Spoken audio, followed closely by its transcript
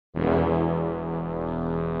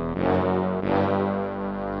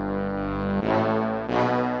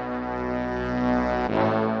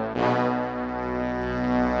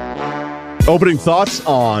Opening thoughts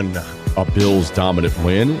on a Bills dominant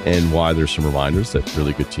win and why there's some reminders that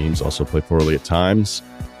really good teams also play poorly at times.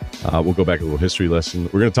 We'll go back a little history lesson.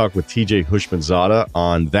 We're going to talk with TJ Houshmandzadeh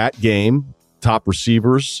on that game, top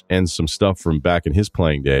receivers, and some stuff from back in his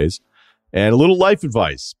playing days, and a little life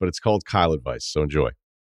advice, but it's called Kyle advice, so enjoy.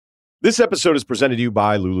 This episode is presented to you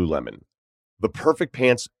by Lululemon. The perfect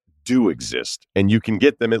pants do exist, and you can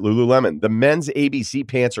get them at Lululemon. The men's ABC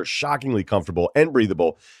pants are shockingly comfortable and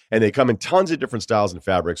breathable, and they come in tons of different styles and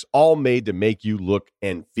fabrics, all made to make you look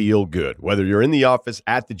and feel good. Whether you're in the office,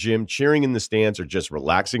 at the gym, cheering in the stands, or just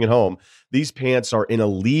relaxing at home, these pants are in a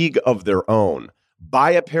league of their own.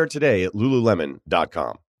 Buy a pair today at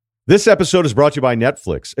Lululemon.com. This episode is brought to you by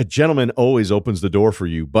Netflix. A gentleman always opens the door for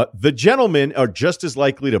you, but the gentlemen are just as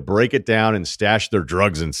likely to break it down and stash their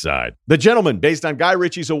drugs inside. The Gentleman, based on Guy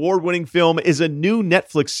Ritchie's award-winning film, is a new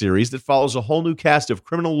Netflix series that follows a whole new cast of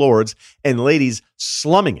criminal lords and ladies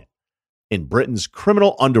slumming it in Britain's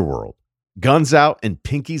criminal underworld. Guns out and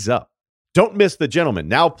pinkies up. Don't miss The Gentleman,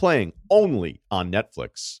 now playing only on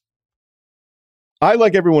Netflix. I,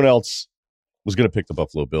 like everyone else, was going to pick the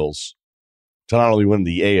Buffalo Bills to not only win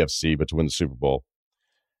the AFC, but to win the Super Bowl.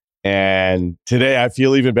 And today I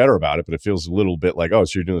feel even better about it, but it feels a little bit like, oh,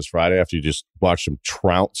 so you're doing this Friday after you just watched them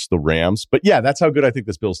trounce the Rams. But yeah, that's how good I think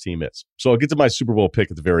this Bills team is. So I'll get to my Super Bowl pick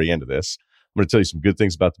at the very end of this. I'm going to tell you some good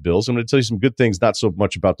things about the Bills. I'm going to tell you some good things, not so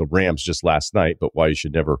much about the Rams just last night, but why you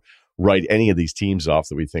should never write any of these teams off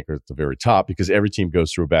that we think are at the very top, because every team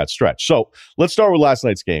goes through a bad stretch. So let's start with last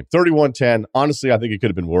night's game. 31-10. Honestly, I think it could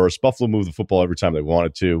have been worse. Buffalo moved the football every time they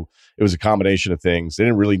wanted to. It was a combination of things. They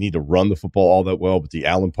didn't really need to run the football all that well, but the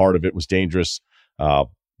Allen part of it was dangerous.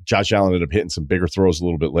 Josh Allen ended up hitting some bigger throws a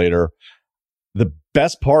little bit later. The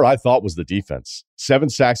best part, I thought, was the defense. 7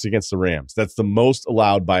 sacks against the Rams. That's the most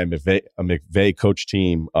allowed by a McVay coach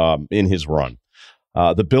team in his run.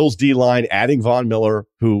 The Bills D-line, adding Von Miller,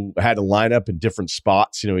 who had to line up in different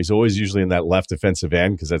spots. You know, he's always usually in that left defensive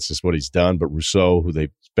end because that's just what he's done. But Rousseau, who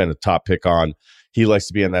they've been a top pick on, he likes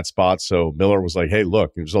to be in that spot. So Miller was like, hey,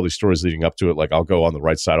 look, there's all these stories leading up to it. Like, I'll go on the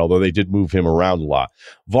right side, although they did move him around a lot.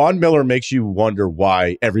 Von Miller makes you wonder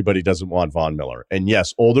why everybody doesn't want Von Miller. And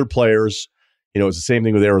yes, older players, you know, it's the same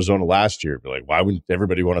thing with Arizona last year. Be like, why wouldn't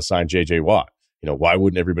everybody want to sign J.J. Watt? You know, why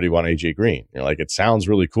wouldn't everybody want A.J. Green? You're like, it sounds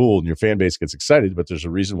really cool and your fan base gets excited, but there's a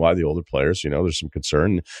reason why the older players, you know, there's some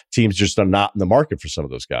concern. Teams just are not in the market for some of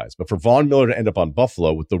those guys. But for Von Miller to end up on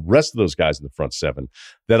Buffalo with the rest of those guys in the front 7,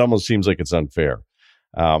 that almost seems like it's unfair.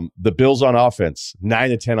 The Bills on offense,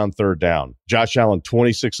 9 of 10 on third down. Josh Allen,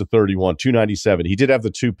 26 of 31, 297. He did have the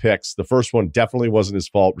 2 picks. The first one definitely wasn't his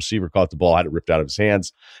fault. Receiver caught the ball, had it ripped out of his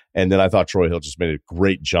hands. And then I thought Troy Hill just made a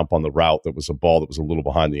great jump on the route. That was a ball that was a little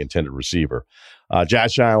behind the intended receiver.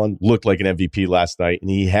 Josh Allen looked like an MVP last night,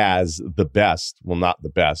 and he has the best, well, not the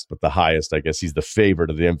best, but the highest. I guess he's the favorite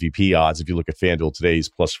of the MVP odds. If you look at FanDuel today, he's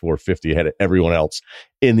plus 450 ahead of everyone else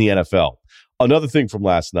in the NFL. Another thing from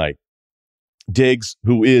last night, Diggs,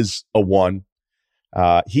 who is a 1,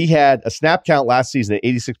 he had a snap count last season at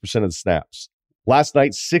 86% of the snaps. Last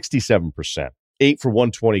night, 67%, 8 for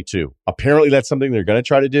 122. Apparently, that's something they're going to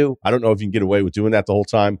try to do. I don't know if you can get away with doing that the whole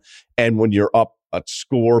time. And when you're up a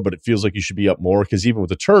score, but it feels like you should be up more, because even with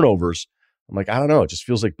the turnovers, I'm like, I don't know. It just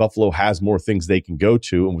feels like Buffalo has more things they can go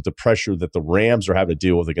to. And with the pressure that the Rams are having to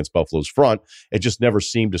deal with against Buffalo's front, it just never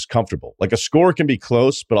seemed as comfortable. Like, a score can be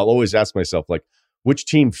close, but I'll always ask myself, like, which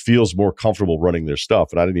team feels more comfortable running their stuff?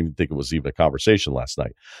 And I didn't even think it was even a conversation last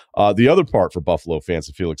night. The other part for Buffalo fans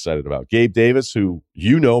to feel excited about, Gabe Davis, who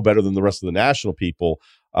you know better than the rest of the national people,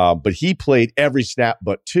 but he played every snap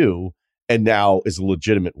but 2 and now is a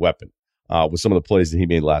legitimate weapon with some of the plays that he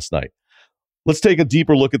made last night. Let's take a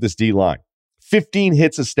deeper look at this D-line. 15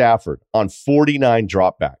 hits of Stafford on 49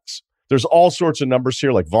 dropbacks. There's all sorts of numbers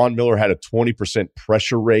here, like Von Miller had a 20%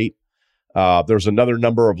 pressure rate. There's another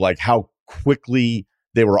number of like how quickly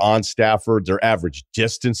they were on Stafford, their average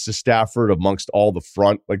distance to Stafford amongst all the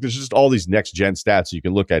front. Like, there's just all these next-gen stats you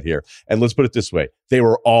can look at here. And let's put it this way. They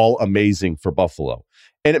were all amazing for Buffalo.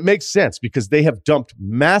 And it makes sense because they have dumped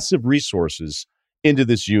massive resources into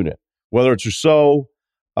this unit, whether it's Rousseau,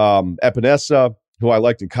 Epinesa, who I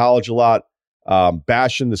liked in college a lot,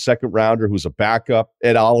 Bashan, the second rounder, who's a backup.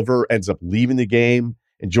 Ed Oliver ends up leaving the game.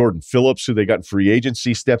 And Jordan Phillips, who they got in free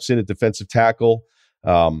agency, steps in at defensive tackle.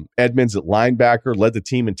 Edmonds at linebacker, led the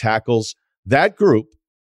team in tackles. That group,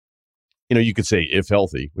 you know, you could say if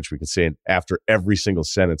healthy, which we can say after every single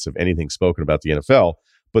sentence of anything spoken about the NFL,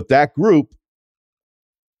 but that group,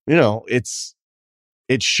 you know, it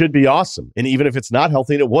should be awesome. And even if it's not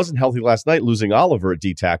healthy, and it wasn't healthy last night, losing Oliver at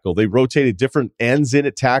D tackle, they rotated different ends in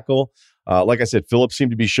at tackle. Like I said, Phillips seemed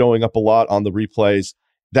to be showing up a lot on the replays.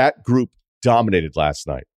 That group dominated last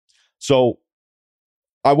night. So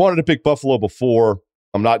I wanted to pick Buffalo before.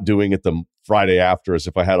 I'm not doing it the Friday after as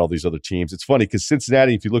if I had all these other teams. It's funny because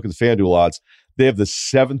Cincinnati, if you look at the FanDuel odds, they have the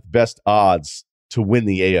 7th best odds to win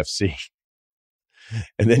the AFC.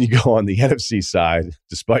 And then you go on the NFC side,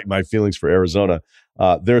 despite my feelings for Arizona,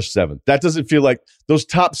 they're 7th. That doesn't feel like those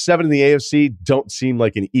top 7 in the AFC don't seem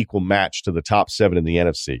like an equal match to the top 7 in the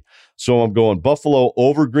NFC. So I'm going Buffalo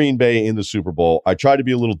over Green Bay in the Super Bowl. I tried to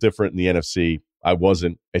be a little different in the NFC. I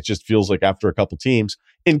wasn't. It just feels like after a couple teams,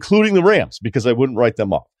 including the Rams, because I wouldn't write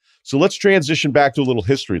them off. So let's transition back to a little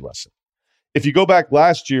history lesson. If you go back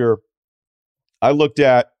last year, I looked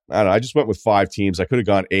at, I don't know, I just went with 5 teams. I could have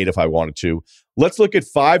gone 8 if I wanted to. Let's look at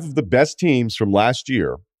 5 of the best teams from last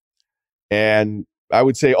year. And I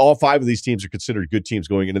would say all 5 of these teams are considered good teams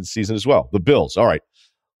going into the season as well. The Bills, all right.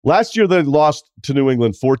 Last year, they lost to New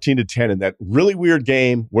England 14-10 in that really weird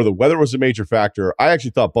game where the weather was a major factor. I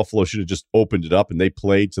actually thought Buffalo should have just opened it up, and they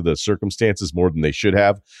played to the circumstances more than they should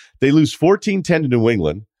have. They lose 14-10 to New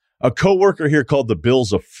England. A coworker here called the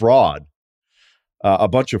Bills a fraud, a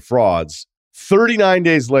bunch of frauds. 39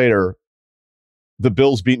 days later, the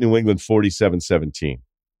Bills beat New England 47-17.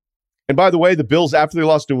 And by the way, the Bills, after they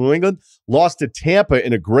lost to New England, lost to Tampa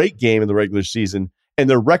in a great game in the regular season, and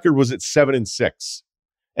their record was at 7-6.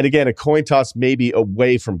 And again, a coin toss maybe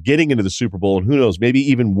away from getting into the Super Bowl, and who knows, maybe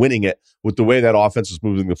even winning it with the way that offense was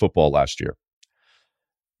moving the football last year.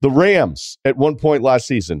 The Rams, at one point last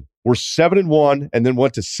season, were 7-1 and then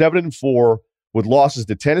went to 7-4 with losses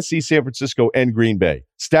to Tennessee, San Francisco, and Green Bay.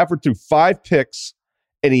 Stafford threw 5 picks,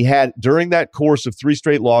 and he had, during that course of 3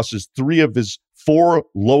 straight losses, 3 of his 4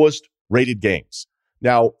 lowest rated games.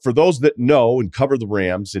 Now, for those that know and cover the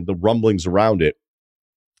Rams and the rumblings around it,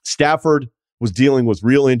 Stafford was dealing with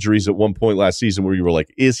real injuries at one point last season where you were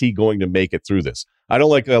like, is he going to make it through this? I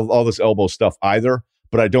don't like all this elbow stuff either,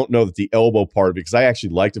 but I don't know that the elbow part, because I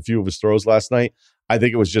actually liked a few of his throws last night. I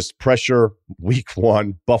think it was just pressure, week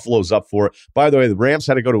 1, Buffalo's up for it. By the way, the Rams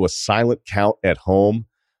had to go to a silent count at home.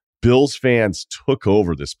 Bills fans took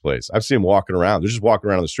over this place. I've seen them walking around. They're just walking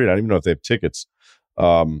around the street. I don't even know if they have tickets.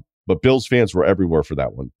 But Bills fans were everywhere for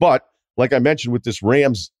that one. But like I mentioned with this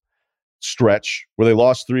Rams stretch where they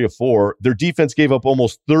lost 3 of 4, their defense gave up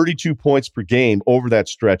almost 32 points per game over that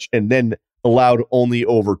stretch and then allowed only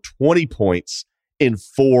over 20 points in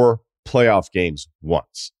 4 playoff games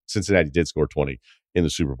once. Cincinnati did score 20 in the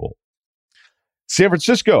Super Bowl. San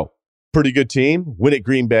Francisco, pretty good team. Win at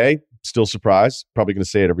Green Bay, still surprised. Probably going to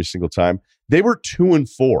say it every single time. They were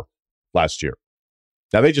 2-4 last year.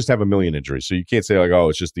 Now, they just have a million injuries, so you can't say like, oh,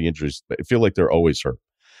 it's just the injuries. I feel like they're always hurt.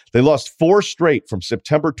 They lost 4 straight from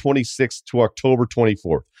September 26th to October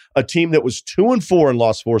 24th. A team that was 2-4 and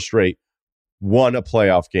lost 4 straight won a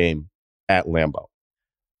playoff game at Lambeau.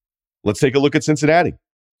 Let's take a look at Cincinnati.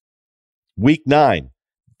 Week 9,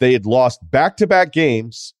 they had lost back-to-back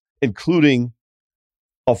games, including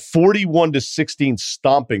a 41-16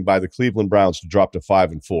 stomping by the Cleveland Browns to drop to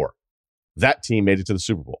 5-4. That team made it to the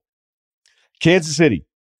Super Bowl. Kansas City,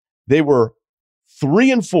 they were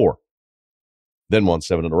 3-4. Then won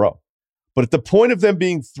 7 in a row. But at the point of them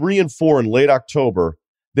being 3-4 in late October,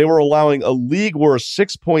 they were allowing a league worst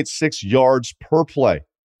 6.6 yards per play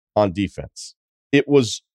on defense. It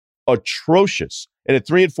was atrocious. And at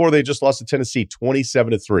 3-4, they just lost to Tennessee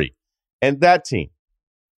 27-3. And that team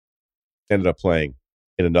ended up playing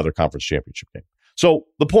in another conference championship game. So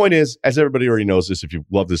the point is, as everybody already knows this, if you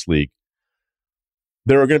love this league,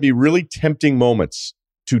 there are going to be really tempting moments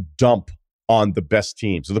to dump on the best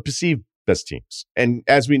teams, or the perceived best teams. And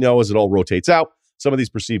as we know, as it all rotates out, some of these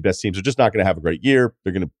perceived best teams are just not going to have a great year.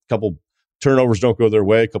 They're going to, a couple turnovers don't go their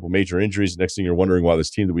way, a couple major injuries. Next thing you're wondering why this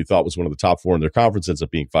team that we thought was one of the top 4 in their conference ends up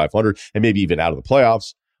being 500 and maybe even out of the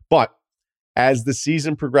playoffs. But as the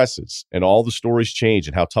season progresses and all the stories change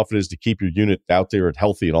and how tough it is to keep your unit out there and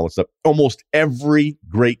healthy and all that stuff, almost every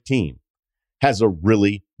great team has a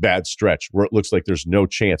really bad stretch where it looks like there's no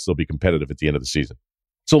chance they'll be competitive at the end of the season.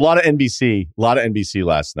 So a lot of NBC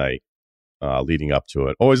last night. Leading up to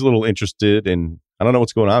it. Always a little interested in, I don't know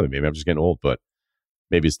what's going on with me. Maybe I'm just getting old, but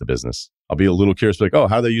maybe it's the business. I'll be a little curious, like, oh,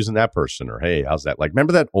 how are they using that person? Or, hey, how's that? Like,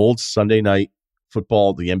 remember that old Sunday night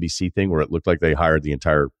football, the NBC thing where it looked like they hired the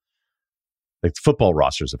entire, like football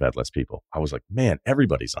rosters have had less people. I was like, man,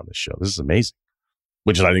 everybody's on this show. This is amazing,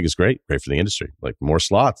 which I think is great for the industry. Like more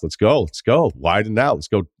slots. Let's go. Widen out. Let's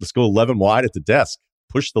go 11 wide at the desk.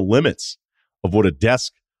 Push the limits of what a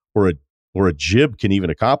desk or a jib can even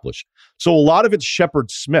accomplish. So a lot of it's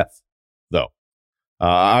Shepard Smith, though.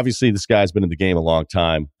 Obviously, this guy's been in the game a long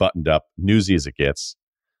time, buttoned up, newsy as it gets.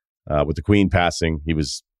 With the Queen passing, he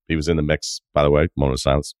was in the mix, by the way, moment of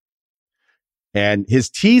silence. And his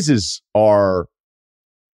teases are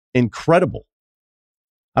incredible.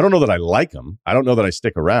 I don't know that I like him. I don't know that I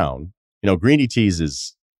stick around. Greeny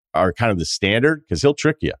teases are kind of the standard because he'll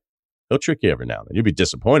trick you. He'll trick you every now and then. You'll be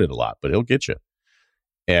disappointed a lot, but he'll get you.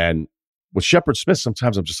 And with Shepard Smith,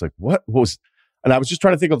 sometimes I'm just like, what was... And I was just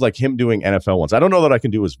trying to think of like him doing NFL ones. I don't know that I can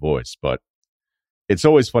do his voice, but it's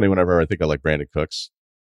always funny whenever I think I like Brandon Cooks.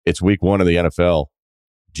 It's week 1 of the NFL.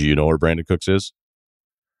 Do you know where Brandon Cooks is?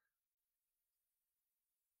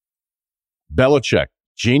 Belichick,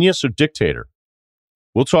 genius or dictator?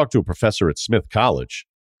 We'll talk to a professor at Smith College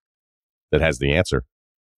that has the answer.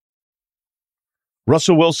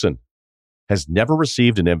 Russell Wilson has never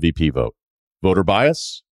received an MVP vote. Voter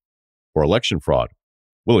bias or election fraud?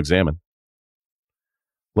 We'll examine.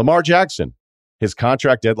 Lamar Jackson, his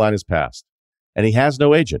contract deadline is passed, and he has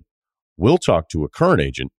no agent. We'll talk to a current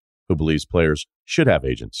agent who believes players should have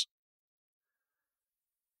agents.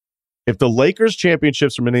 If the Lakers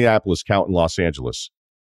championships from Minneapolis count in Los Angeles,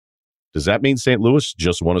 does that mean St. Louis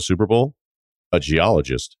just won a Super Bowl? A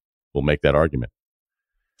geologist will make that argument.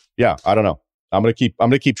 Yeah, I don't know. I'm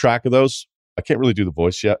gonna keep track of those. I can't really do the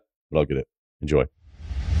voice yet, but I'll get it. Enjoy.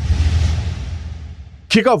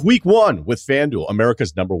 Kick off week 1 with FanDuel,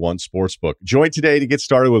 America's #1 sportsbook. Join today to get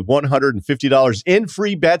started with $150 in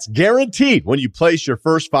free bets guaranteed when you place your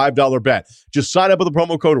first $5 bet. Just sign up with the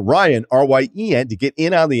promo code Ryan, R-Y-E-N, to get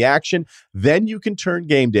in on the action. Then you can turn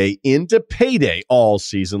game day into payday all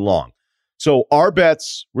season long. So our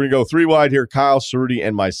bets, we're going to go 3 wide here, Kyle, Cerruti,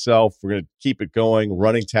 and myself. We're going to keep it going,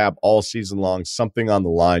 running tab all season long, something on the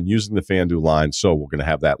line, using the FanDuel line. So we're going to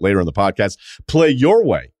have that later in the podcast. Play your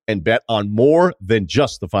way and bet on more than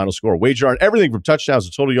just the final score. Wager on everything from touchdowns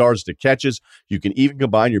to total yards to catches. You can even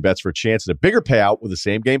combine your bets for a chance at a bigger payout with the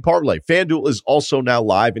same game parlay. FanDuel is also now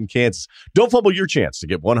live in Kansas. Don't fumble your chance to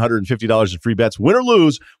get $150 in free bets, win or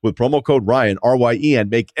lose, with promo code Ryan, R-Y-E-N.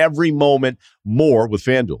 Make every moment more with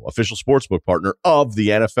FanDuel, official sportsbook partner of the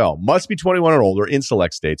NFL. Must be 21 or older in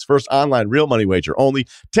select states. First online real money wager only.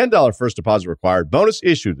 $10 first deposit required. Bonus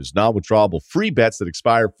issued is non-withdrawable free bets that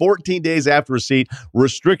expire 14 days after receipt.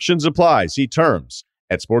 Restrictions apply. See terms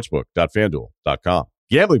at sportsbook.fanduel.com.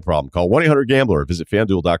 Gambling problem? Call 1-800-GAMBLER. Visit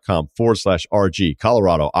fanduel.com/RG.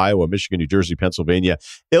 Colorado, Iowa, Michigan, New Jersey, Pennsylvania,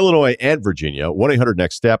 Illinois, and Virginia.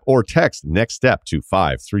 1-800-NEXT-STEP or text NEXT STEP to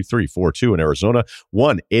 53342. In Arizona,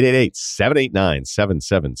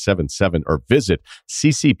 1-888-789-7777 or visit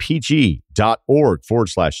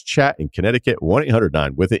ccpg.org/chat. In Connecticut,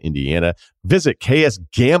 1-800-9-WITH-IT. Indiana, visit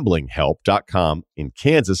ksgamblinghelp.com. In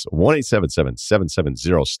Kansas,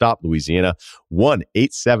 1-877-770-STOP. Louisiana,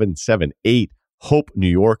 1-8778 Hope New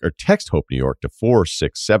York, or text Hope New York to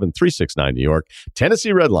 467-369 New York.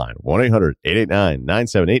 Tennessee Red Line,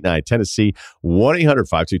 1-800-889-9789. Tennessee,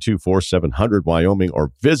 1-800-522-4700 Wyoming,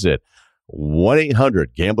 or visit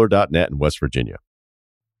 1-800-GAMBLER.net in West Virginia.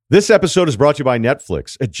 This episode is brought to you by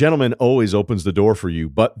Netflix. A gentleman always opens the door for you,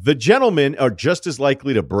 but the gentlemen are just as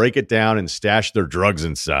likely to break it down and stash their drugs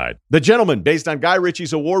inside. The Gentleman, based on Guy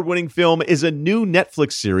Ritchie's award-winning film, is a new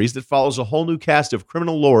Netflix series that follows a whole new cast of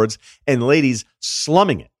criminal lords and ladies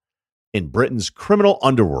slumming it in Britain's criminal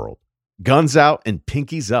underworld. Guns out and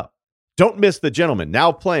pinkies up. Don't miss The Gentleman,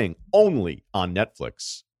 now playing only on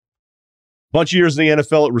Netflix. Bunch of years in the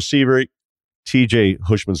NFL at receiver. TJ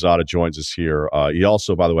Houshmandzadeh joins us here. He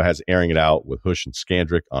also, by the way, has Airing It Out with Hush and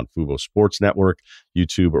Skandrick on Fubo Sports Network,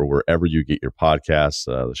 YouTube, or wherever you get your podcasts.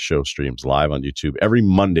 The show streams live on YouTube every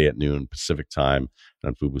Monday at noon Pacific time, and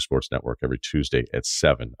on Fubo Sports Network every Tuesday at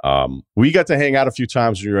 7. We got to hang out a few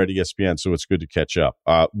times when you were at ESPN, so it's good to catch up.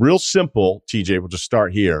 Real simple, TJ, we'll just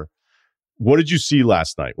start here. What did you see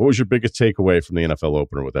last night? What was your biggest takeaway from the NFL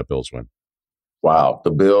opener with that Bills win? Wow,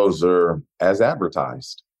 the Bills are as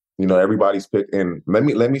advertised. You know, everybody's picked, and let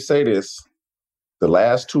me say this: the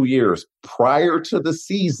last 2 years prior to the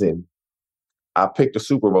season, I picked a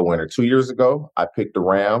Super Bowl winner. 2 years ago, I picked the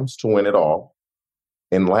Rams to win it all,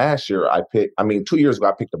 and last year 2 years ago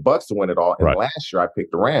I picked the Bucs to win it all, and Right. last year I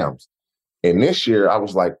picked the Rams. And this year I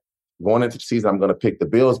was like, going into the season, I'm going to pick the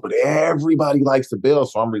Bills, but everybody likes the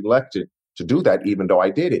Bills, so I'm reluctant to do that, even though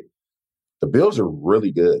I did it. The Bills are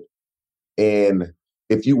really good, and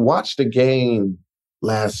if you watch the game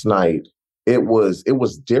last night, it was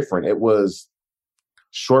different. It was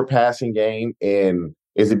short passing game. And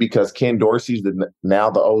is it because Ken Dorsey's now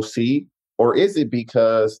the OC, or is it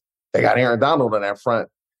because they got Aaron Donald on that front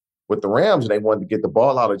with the Rams and they wanted to get the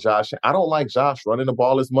ball out of Josh? I don't like Josh running the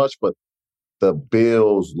ball as much, but the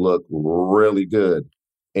Bills look really good.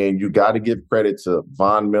 And you got to give credit to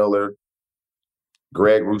Von Miller,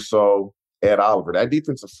 Greg Rousseau, Ed Oliver. That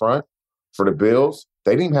defensive front for the Bills,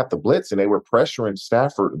 they didn't even have to blitz, and they were pressuring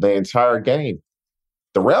Stafford the entire game.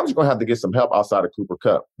 The Rams are going to have to get some help outside of Cooper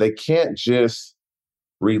Kupp. They can't just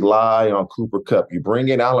rely on Cooper Kupp. You bring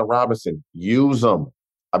in Allen Robinson, use him.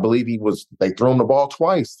 I believe they threw him the ball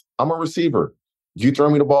twice. I'm a receiver. You throw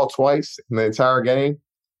me the ball twice in the entire game.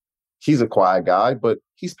 He's a quiet guy, but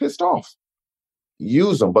he's pissed off.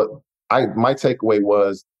 Use him. But my takeaway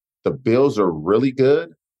was the Bills are really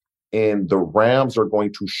good, and the Rams are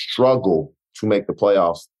going to struggle to make the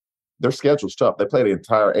playoffs. Their schedule's tough. They play the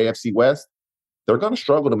entire AFC West. They're going to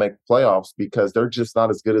struggle to make the playoffs because they're just not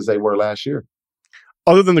as good as they were last year.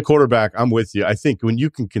 Other than the quarterback, I'm with you. I think when you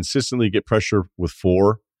can consistently get pressure with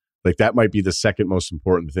 4, like that might be the second most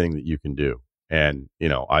important thing that you can do. And,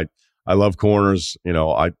 I love corners.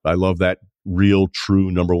 I love that real, true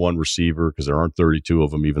number 1 receiver because there aren't 32 of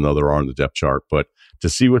them, even though there are on the depth chart. But to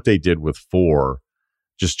see what they did with 4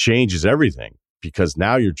 just changes everything because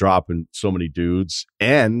now you're dropping so many dudes.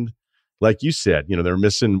 And like you said, they're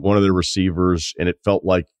missing one of their receivers, and it felt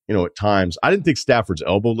like, at times, I didn't think Stafford's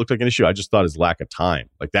elbow looked like an issue. I just thought his lack of time.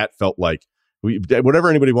 Like that felt like, whatever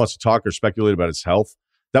anybody wants to talk or speculate about his health,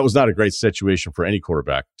 that was not a great situation for any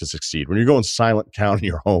quarterback to succeed. When you're going silent count in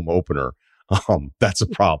your home opener, that's a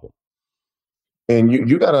problem. And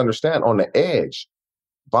you got to understand, on the edge,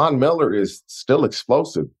 Von Miller is still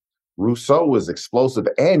explosive. Rousseau is explosive,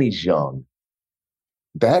 and he's young.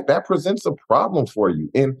 That presents a problem for you.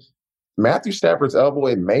 And Matthew Stafford's elbow,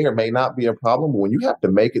 it may or may not be a problem, but when you have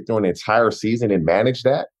to make it through an entire season and manage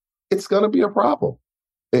that, it's going to be a problem.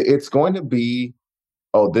 It's going to be,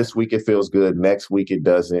 this week it feels good, next week it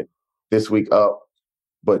doesn't, this week up.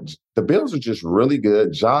 But the Bills are just really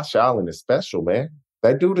good. Josh Allen is special, man.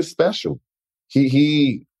 That dude is special.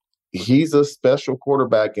 He's a special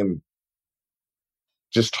quarterback. And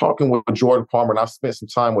just talking with Jordan Palmer, and I've spent some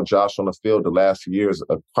time with Josh on the field the last few years,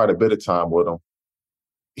 quite a bit of time with him.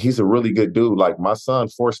 He's a really good dude. Like, my son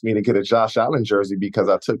forced me to get a Josh Allen jersey because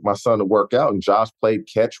I took my son to work out, and Josh played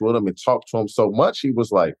catch with him and talked to him so much. He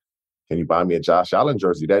was like, can you buy me a Josh Allen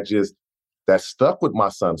jersey? That stuck with my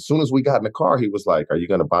son. As soon as we got in the car, he was like, are you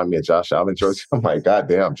going to buy me a Josh Allen jersey? I'm like, God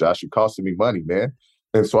damn, Josh, you're costing me money, man.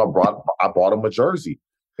 And so I bought him a jersey.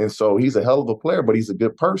 And so he's a hell of a player, but he's a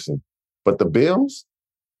good person. But the Bills,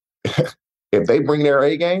 if they bring their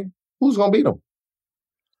A game, who's going to beat them?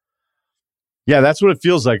 Yeah, that's what it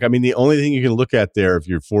feels like. I mean, the only thing you can look at there if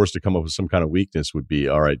you're forced to come up with some kind of weakness would be,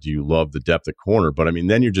 all right, do you love the depth at corner? But I mean,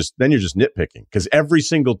 then you're just nitpicking because every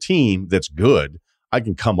single team that's good, I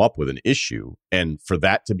can come up with an issue. And for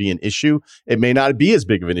that to be an issue, it may not be as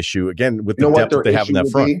big of an issue, again, with the depth that they have in that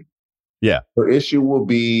front. Yeah. Their issue will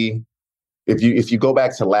be, if you go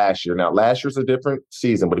back to last year, now last year's a different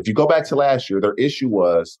season, but if you go back to last year, their issue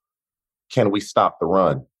was, can we stop the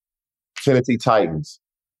run? Tennessee Titans,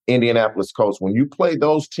 Indianapolis Colts. When you play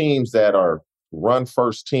those teams that are run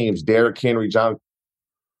first teams, Derrick Henry, John,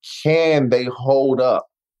 can they hold up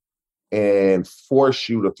and force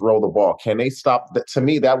you to throw the ball? Can they stop that? To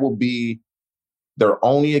me, that will be their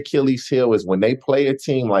only Achilles heel, is when they play a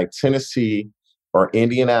team like Tennessee or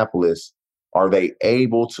Indianapolis, are they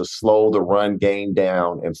able to slow the run game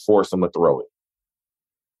down and force them to throw it?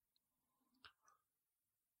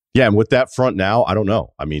 Yeah, and with that front now, I don't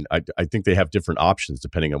know. I mean, I think they have different options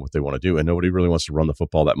depending on what they want to do, and nobody really wants to run the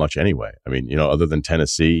football that much anyway. I mean, other than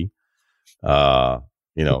Tennessee, we'll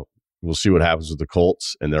see what happens with the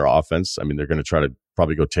Colts and their offense. I mean, they're going to try to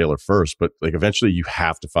probably go Taylor first, but like eventually you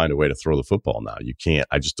have to find a way to throw the football now. You can't.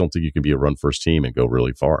 I just don't think you can be a run first team and go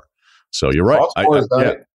really far. So you're right.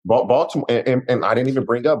 Baltimore, and I didn't even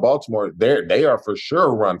bring up Baltimore. They are for sure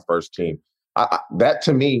a run first team. That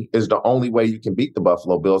to me is the only way you can beat the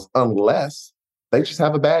Buffalo Bills, unless they just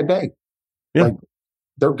have a bad day. Yeah. Like,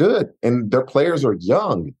 they're good and their players are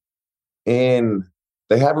young, and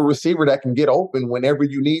they have a receiver that can get open whenever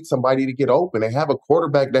you need somebody to get open. They have a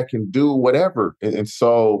quarterback that can do whatever. And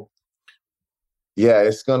so, yeah,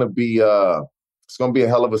 it's gonna be a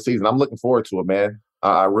hell of a season. I'm looking forward to it, man.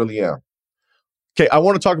 I really am. Okay, I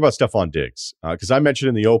want to talk about Stephon Diggs because I mentioned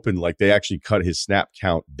in the open, like they actually cut his snap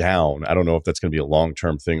count down. I don't know if that's going to be a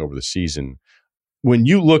long-term thing over the season. When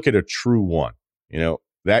you look at a true one,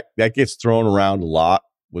 that gets thrown around a lot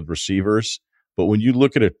with receivers. But when you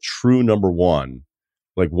look at a true number one,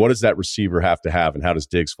 like what does that receiver have to have, and how does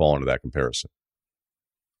Diggs fall into that comparison?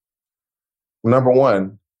 Number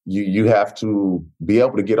one, you have to be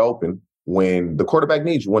able to get open when the quarterback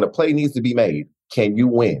needs you. When a play needs to be made, can you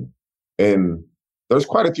win? And there's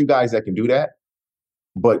quite a few guys that can do that,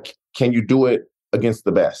 but can you do it against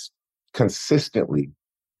the best consistently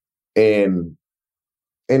and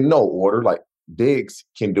in no order? Like, Diggs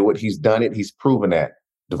can do it. He's done it. He's proven that.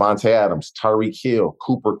 Devontae Adams, Tyreek Hill,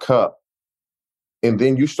 Cooper Kupp. And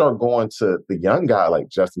then you start going to the young guy like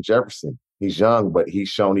Justin Jefferson. He's young, but he's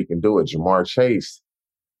shown he can do it. Jamar Chase.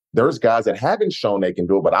 There's guys that haven't shown they can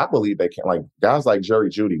do it, but I believe they can. Like guys like Jerry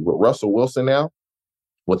Jeudy, with Russell Wilson now,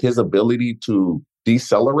 with his ability to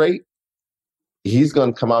decelerate, he's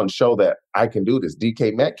going to come out and show that I can do this.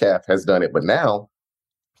 DK Metcalf has done it, but now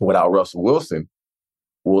without Russell Wilson,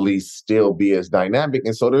 will he still be as dynamic?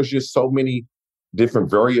 And so there's just so many different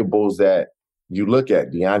variables that you look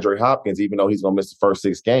at. DeAndre Hopkins, even though he's going to miss the first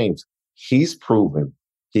 6 games, he's proven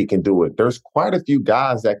he can do it. There's quite a few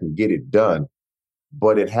guys that can get it done,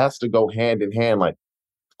 but it has to go hand in hand. Like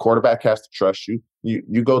the quarterback has to trust you.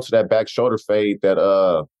 You go to that back shoulder fade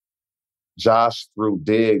that Josh threw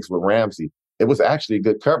Diggs with Ramsey. It was actually a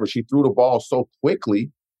good coverage. He threw the ball so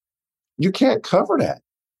quickly, you can't cover that.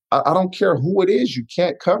 I don't care who it is, you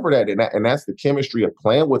can't cover that. And that's the chemistry of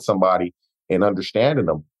playing with somebody and understanding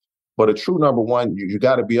them. But a true number one, you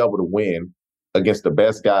got to be able to win against the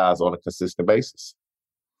best guys on a consistent basis.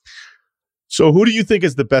 So who do you think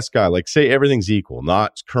is the best guy? Like, say everything's equal,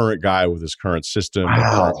 not current guy with his current system,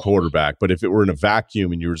 current quarterback. But if it were in a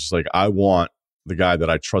vacuum and you were just like, I want the guy that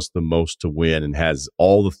I trust the most to win and has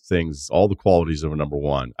all the things, all the qualities of a number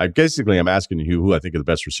one. I'm asking you who I think the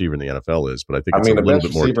best receiver in the NFL is, but I think it's a little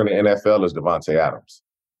bit more. The best receiver in the NFL is Devontae Adams.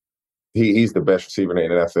 He's the best receiver in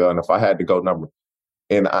the NFL. And if I had to go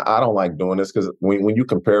and I don't like doing this because when you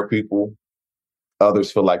compare people,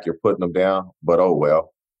 others feel like you're putting them down, but oh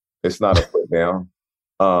well, it's not a put down.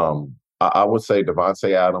 I would say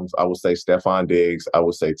Devontae Adams. I would say Stephon Diggs. I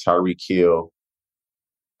would say Tyreek Hill,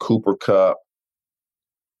 Cooper Kupp.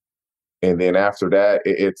 And then after that,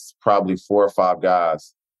 it's probably 4 or 5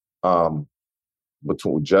 guys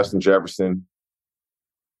between Justin Jefferson,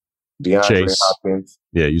 DeAndre Hopkins.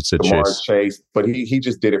 Yeah, you said Chase. But he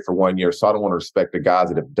just did it for 1 year. So I don't want to respect the guys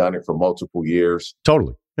that have done it for multiple years.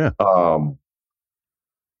 Totally. Yeah.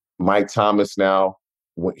 Mike Thomas now,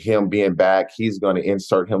 with him being back, he's going to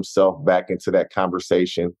insert himself back into that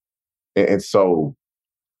conversation. And so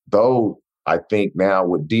though I think now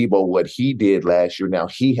with Debo, what he did last year, now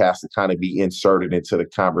he has to kind of be inserted into the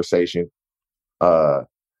conversation.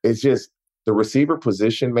 It's just the receiver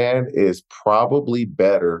position, man, is probably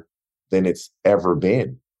better than it's ever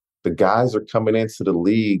been. The guys are coming into the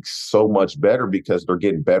league so much better because they're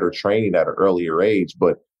getting better training at an earlier age.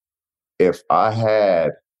 But if I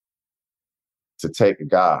had to take a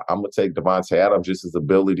guy, I'm going to take Devontae Adams, just his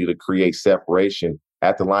ability to create separation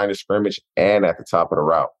at the line of scrimmage and at the top of the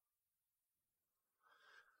route.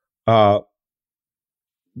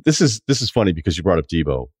 This is funny because you brought up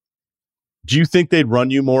Debo. Do you think they'd run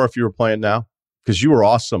you more if you were playing now? Because you were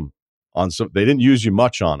awesome on some. They didn't use you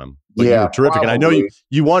much on them, but you were terrific. Probably. And I know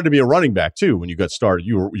you wanted to be a running back too when you got started.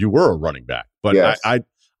 You were a running back, but yes.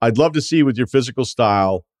 I'd love to see with your physical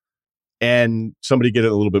style and somebody get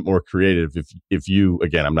a little bit more creative. If you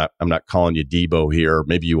again, I'm not calling you Debo here.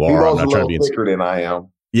 Maybe you are. Debo's I'm not trying to be thicker than I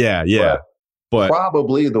am. Yeah. But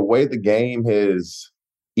probably the way the game has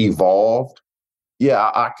evolved,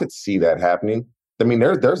 I could see that happening. I mean,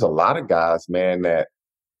 there's a lot of guys, man, that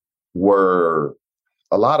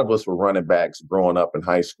a lot of us were running backs growing up in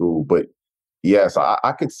high school. But yes,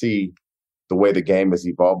 I could see the way the game has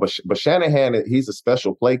evolved. But Shanahan, he's a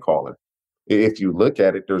special play caller. If you look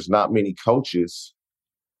at it, there's not many coaches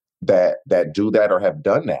that do that or have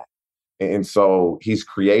done that. And so he's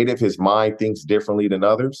creative. His mind thinks differently than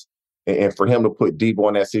others. And for him to put Debo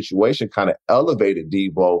in that situation kind of elevated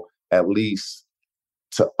Debo, at least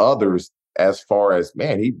to others, as far as,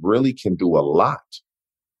 man, he really can do a lot.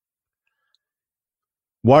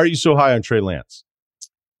 Why are you so high on Trey Lance?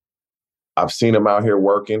 I've seen him out here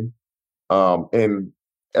working, and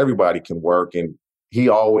everybody can work. And he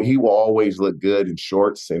will always look good in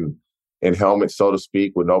shorts and helmets, so to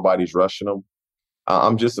speak, when nobody's rushing him.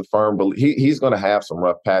 I'm just a firm believer. He's going to have some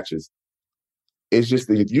rough patches. It's just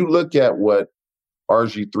that if you look at what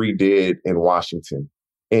RG3 did in Washington,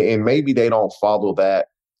 and maybe they don't follow that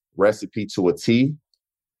recipe to a T,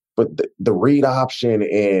 but the read option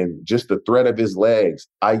and just the threat of his legs,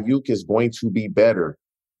 Ayuk is going to be better.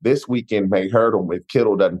 This weekend may hurt him if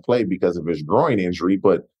Kittle doesn't play because of his groin injury,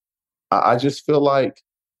 but I just feel like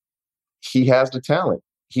he has the talent.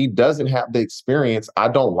 He doesn't have the experience. I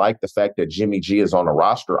don't like the fact that Jimmy G is on the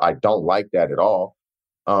roster. I don't like that at all.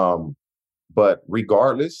 But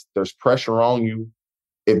regardless, there's pressure on you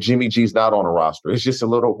if Jimmy G's not on a roster. It's just a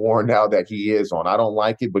little worn now that he is on. I don't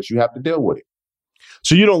like it, but you have to deal with it.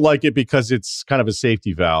 So you don't like it because it's kind of a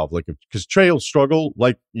safety valve, like because Trey will struggle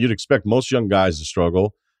like you'd expect most young guys to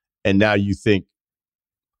struggle. And now you think,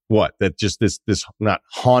 What? That just this not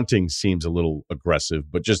haunting seems a little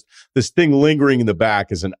aggressive, but just this thing lingering in the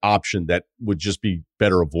back is an option that would just be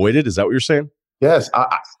better avoided. Is that what you're saying? Yes,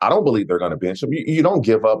 I don't believe they're going to bench him. You don't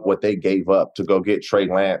give up what they gave up to go get Trey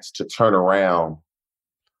Lance to turn around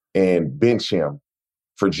and bench him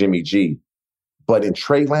for Jimmy G. But in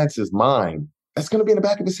Trey Lance's mind, that's going to be in the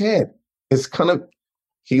back of his head. It's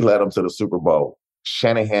he led him to the Super Bowl.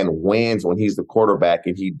 Shanahan wins when he's the quarterback,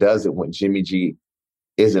 and he does it when Jimmy G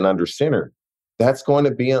isn't under center. That's going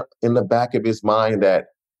to be in the back of his mind that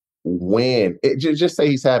just say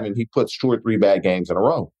he puts 2 or 3 bad games in a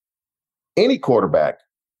row. Any quarterback,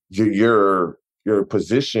 your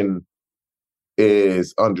position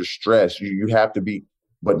is under stress. You have to be,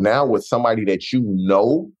 but now with somebody that you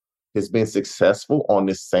know has been successful on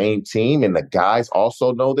the same team, and the guys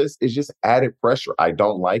also know this, it's just added pressure. I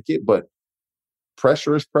don't like it, but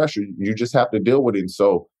pressure is pressure. You just have to deal with it. And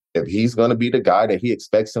so if he's going to be the guy that he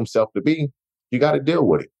expects himself to be, you got to deal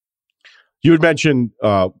with it. You had mentioned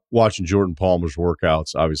watching Jordan Palmer's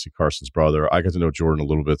workouts, obviously Carson's brother. I got to know Jordan a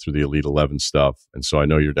little bit through the Elite 11 stuff, and so I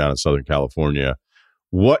know you're down in Southern California.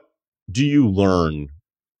 What do you learn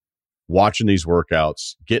watching these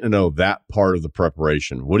workouts, getting to know that part of the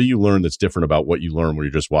preparation? What do you learn that's different about what you learn when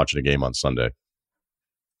you're just watching a game on Sunday?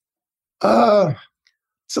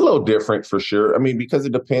 It's a little different for sure. I mean, because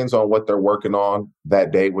it depends on what they're working on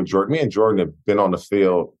that day with Jordan. Me and Jordan have been on the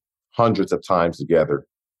field hundreds of times together.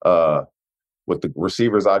 With the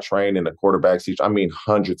receivers I train and the quarterbacks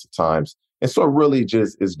hundreds of times. And so it really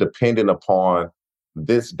just is dependent upon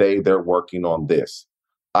this day they're working on this.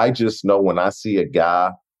 I just know when I see a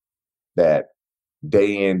guy that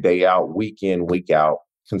day in, day out, week in, week out,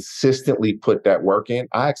 consistently put that work in,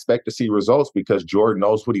 I expect to see results because Jordan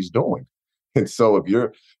knows what he's doing. And so if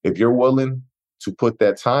you're willing to put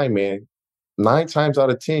that time in, 9 times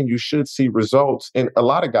out of 10, you should see results. And a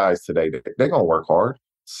lot of guys today, they're going to work hard,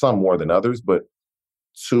 some more than others, but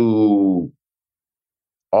to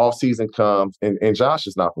off season comes, and Josh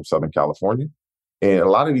is not from Southern California. And a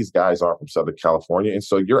lot of these guys aren't from Southern California. And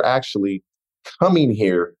so you're actually coming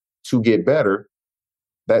here to get better.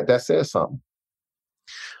 That says something.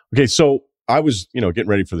 Okay, so I was, getting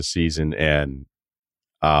ready for the season, and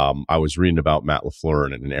I was reading about Matt LaFleur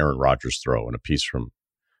and an Aaron Rodgers throw and a piece from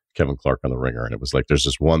Kevin Clark on The Ringer. And it was like, there's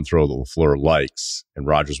this one throw that LaFleur likes, and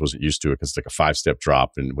Rodgers wasn't used to it because it's like a 5-step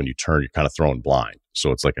drop. And when you turn, you're kind of throwing blind.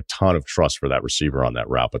 So it's like a ton of trust for that receiver on that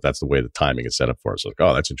route. But that's the way the timing is set up for us. So like,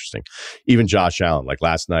 oh, that's interesting. Even Josh Allen, like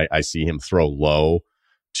last night, I see him throw low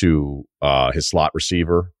to his slot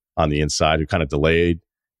receiver on the inside who kind of delayed,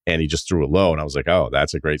 and he just threw it low. And I was like, oh,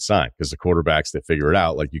 that's a great sign, because the quarterbacks that figure it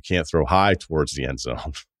out, like, you can't throw high towards the end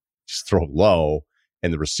zone. Just throw low,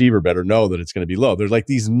 and the receiver better know that it's going to be low. There's like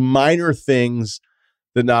these minor things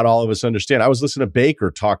that not all of us understand. I was listening to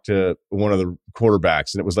Baker talk to one of the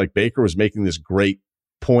quarterbacks, and it was like Baker was making this great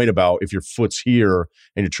point about if your foot's here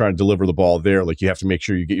and you're trying to deliver the ball there, like, you have to make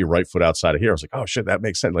sure you get your right foot outside of here. I was like, oh shit, that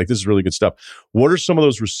makes sense. Like, this is really good stuff. What are some of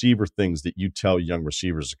those receiver things that you tell young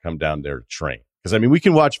receivers to come down there to train? Because, I mean, we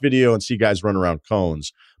can watch video and see guys run around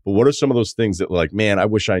cones, but what are some of those things that, like, man, I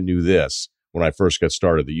wish I knew this when I first got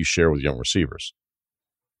started, that you share with young receivers?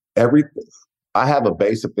 I have a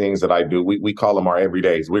base of things that I do. We call them our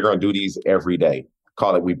everydays. We're going to do these every day.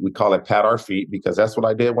 We call it pat our feet, because that's what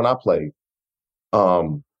I did when I played.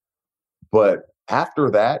 But after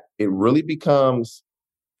that, it really becomes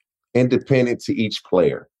independent to each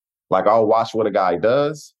player. Like, I'll watch what a guy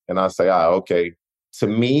does, and I'll say, okay, to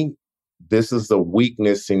me, this is a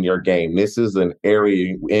weakness in your game. This is an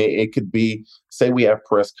area. It could be, say we have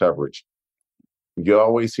press coverage. You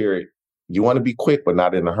always hear it. You want to be quick, but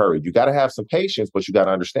not in a hurry. You got to have some patience, but you got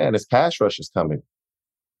to understand this pass rush is coming.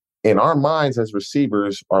 In our minds as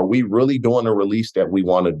receivers, are we really doing the release that we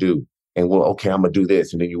want to do? And well, okay, I'm going to do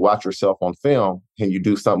this. And then you watch yourself on film and you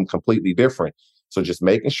do something completely different. So just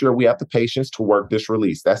making sure we have the patience to work this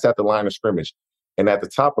release. That's at the line of scrimmage. And at the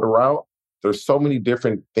top of the route, there's so many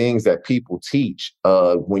different things that people teach.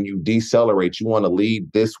 When you decelerate, you want to lead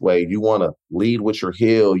this way. You want to lead with your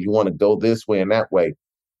heel. You want to go this way and that way.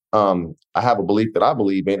 I have a belief that I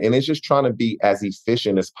believe in, and it's just trying to be as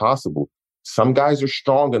efficient as possible. Some guys are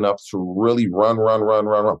strong enough to really run,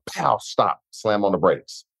 pow, stop, slam on the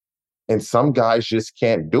brakes. And some guys just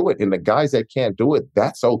can't do it. And the guys that can't do it,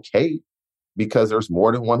 that's okay, because there's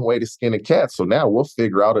more than one way to skin a cat. So now we'll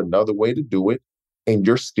figure out another way to do it, and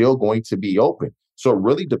you're still going to be open. So it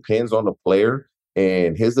really depends on the player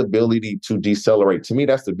and his ability to decelerate. To me,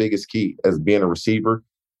 that's the biggest key as being a receiver.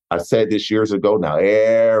 I said this years ago. Now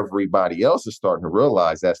everybody else is starting to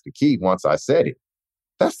realize that's the key once I said it.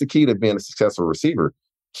 That's the key to being a successful receiver.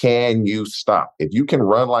 Can you stop? If you can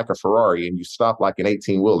run like a Ferrari and you stop like an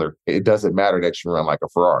 18-wheeler, it doesn't matter that you run like a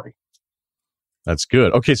Ferrari. That's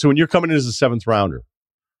good. Okay, so when you're coming in as a seventh rounder,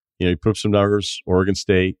 you put up some numbers, Oregon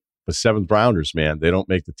State, but seventh rounders, man, they don't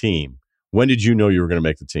make the team. When did you know you were going to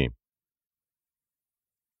make the team?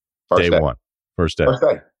 First day. One. First day. First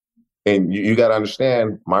day. And you got to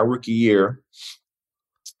understand, my rookie year,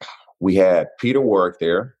 we had Peter Warrick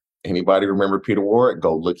there. Anybody remember Peter Warrick?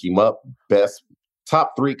 Go look him up.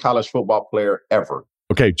 Top 3 college football player ever.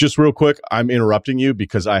 Okay, just real quick, I'm interrupting you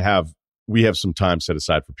because we have some time set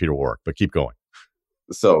aside for Peter Warrick, but keep going.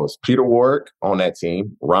 So it's Peter Warrick on that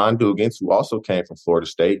team, Ron Dugans, who also came from Florida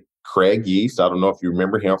State, Craig Yeast, I don't know if you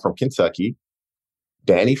remember him, from Kentucky,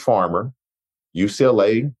 Danny Farmer,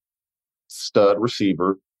 UCLA stud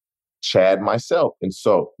receiver, Chad, myself, and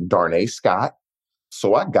so Darnay Scott.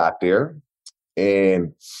 So I got there,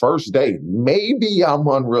 and first day, maybe I'm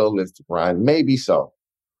unrealistic, Ryan, maybe so.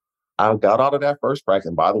 I got out of that first practice,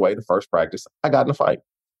 and by the way, the first practice, I got in a fight.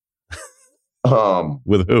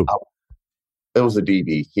 With who? It was a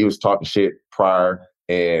DB. He was talking shit prior,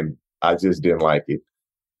 and I just didn't like it.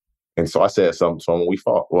 And so I said something to him when we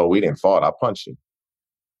fought. Well, we didn't fight. I punched him.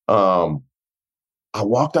 I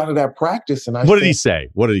walked out of that practice, and What did he say?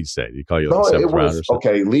 What did he say? Did he call you like seventh round or something?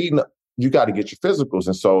 Okay, leading, you got to get your physicals.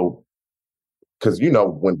 And so, because,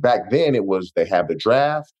 when back then it was, they have the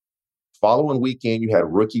draft. Following weekend, you had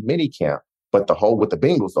rookie mini camp. But with the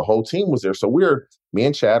Bengals, the whole team was there. So me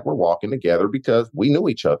and Chad were walking together because we knew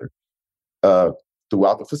each other.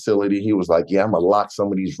 Throughout the facility, he was like, yeah, I'm going to lock some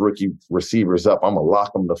of these rookie receivers up. I'm going to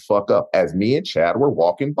lock them the fuck up, as me and Chad were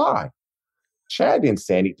walking by. Chad didn't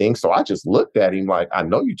say anything, so I just looked at him like, I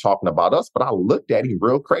know you're talking about us, but I looked at him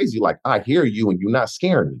real crazy like, I hear you and you're not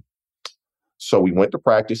scaring me. So we went to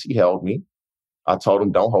practice. He held me. I told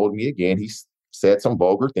him, don't hold me again. He said some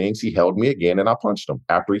vulgar things. He held me again, and I punched him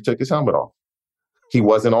after he took his helmet off. He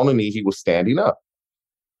wasn't on a knee. He was standing up.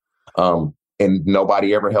 And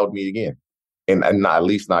nobody ever held me again. And not, at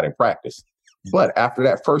least not in practice. But after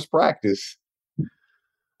that first practice,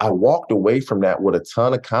 I walked away from that with a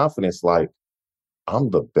ton of confidence, like,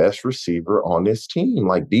 I'm the best receiver on this team.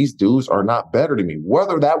 Like, these dudes are not better than me.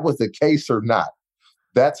 Whether that was the case or not,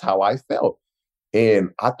 that's how I felt.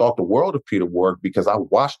 And I thought the world of Peter Warrick because I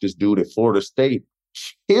watched this dude at Florida State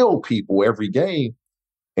kill people every game.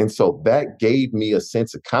 And so that gave me a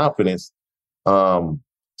sense of confidence,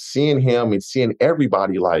 seeing him and seeing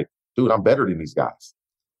everybody like, dude, I'm better than these guys.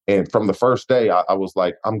 And from the first day, I was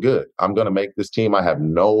like, I'm good. I'm going to make this team. I have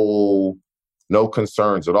no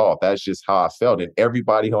concerns at all. That's just how I felt. And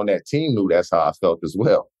everybody on that team knew that's how I felt as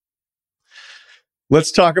well.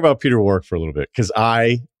 Let's talk about Peter Warrick for a little bit, because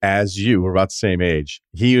we're about the same age.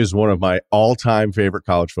 He is one of my all-time favorite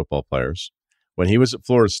college football players. When he was at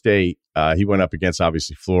Florida State, he went up against,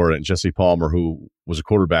 obviously, Florida and Jesse Palmer, who was a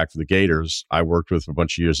quarterback for the Gators. I worked with for a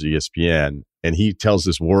bunch of years at ESPN, and he tells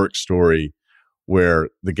this Warrick story where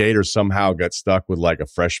the Gators somehow got stuck with like a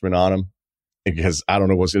freshman on him because, I don't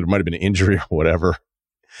know, it might have been an injury or whatever.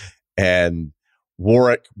 And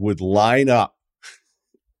Warrick would line up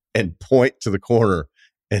and point to the corner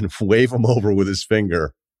and wave him over with his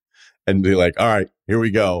finger and be like, all right, here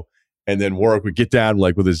we go. And then Warrick would get down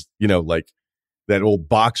like with his, like that old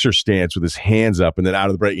boxer stance with his hands up and then out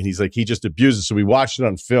of the break. And he's like, he just abuses. So we watched it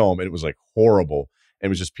on film and it was like horrible. And it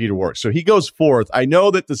was just Peter Warrick. So he goes fourth. I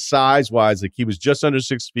know that the size wise, like he was just under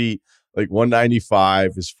 6 feet, like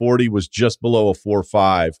 195. His 40 was just below a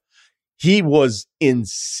 4.5. He was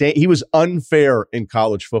insane. He was unfair in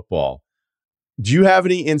college football. Do you have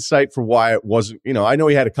any insight for why it wasn't, I know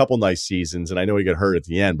he had a couple nice seasons and I know he got hurt at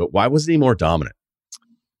the end, but why wasn't he more dominant?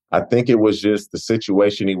 I think it was just the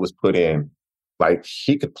situation he was put in. Like,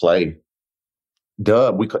 he could play.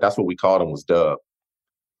 Dub, that's what we called him, was Dub.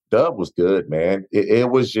 Dub was good, man. It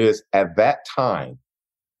was just, at that time,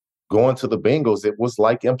 going to the Bengals, it was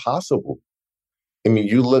like impossible. I mean,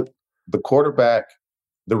 you look, the quarterback,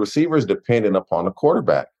 the receivers dependent upon the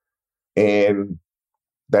quarterback. And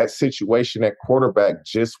that situation at quarterback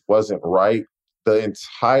just wasn't right. The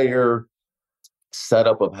entire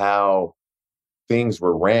setup of how things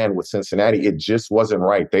were ran with Cincinnati, it just wasn't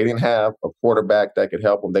right. They didn't have a quarterback that could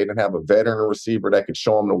help them. They didn't have a veteran receiver that could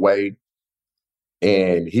show them the way.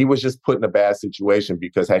 And he was just put in a bad situation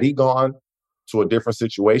because had he gone to a different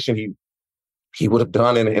situation, he would have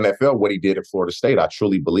done in the NFL what he did at Florida State. I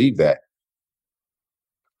truly believe that.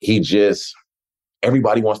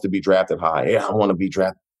 Everybody wants to be drafted high. Yeah, I want to be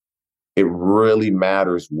drafted. It really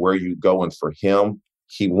matters where you go. And for him,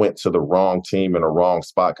 he went to the wrong team in a wrong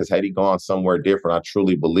spot, because had he gone somewhere different, I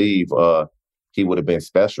truly believe he would have been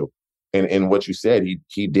special. And what you said,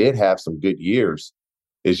 he did have some good years,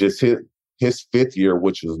 It's just his fifth year,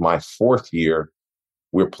 which was my fourth year.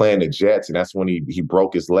 We're playing the Jets, and that's when he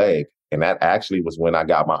broke his leg. And that actually was when I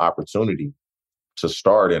got my opportunity to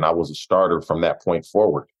start, and I was a starter from that point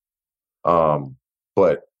forward.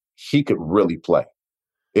 But he could really play.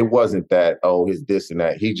 It wasn't that, oh, his this and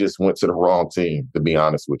that. He just went to the wrong team, to be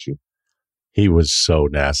honest with you. He was so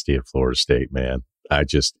nasty at Florida State, man.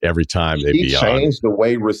 Every time they'd be on. He changed the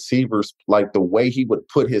way receivers, like the way he would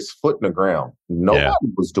put his foot in the ground. Nobody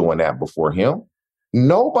was doing that before him.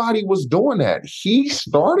 Nobody was doing that. He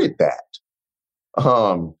started that.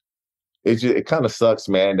 It kind of sucks,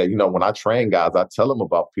 man, that, when I train guys, I tell them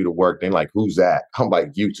about Peter Work. They're like, who's that? I'm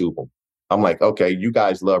like, YouTube him. I'm like, okay, you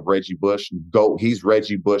guys love Reggie Bush. Go. He's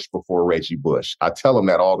Reggie Bush before Reggie Bush. I tell them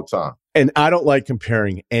that all the time. And I don't like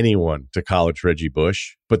comparing anyone to college Reggie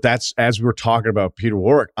Bush, but that's, as we were talking about Peter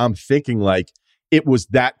Warwick, I'm thinking like it was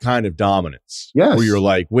that kind of dominance. Yes. Where you're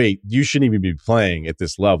like, wait, you shouldn't even be playing at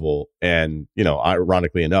this level. And,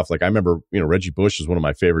 ironically enough, like I remember, Reggie Bush is one of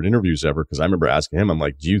my favorite interviews ever, because I remember asking him, I'm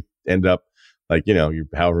like, do you end up like, you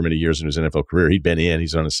however many years in his NFL career,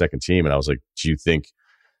 he's on his second team. And I was like, do you think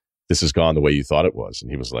this has gone the way you thought it was? And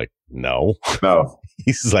he was like, no.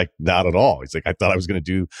 He's like, not at all. He's like, I thought I was going to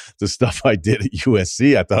do the stuff I did at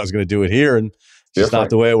USC. I thought I was going to do it here. And it's just not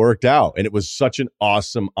the way it worked out. And it was such an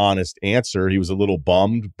awesome, honest answer. He was a little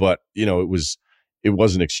bummed, but it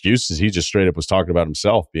wasn't excuses. He just straight up was talking about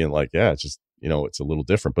himself, being like, yeah, it's just, it's a little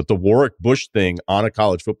different. But the Warwick Bush thing on a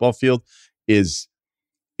college football field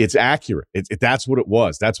it's accurate. That's what it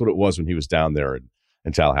was. That's what it was when he was down there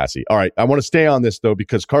in Tallahassee. All right. I want to stay on this, though,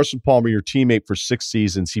 because Carson Palmer, your teammate for 6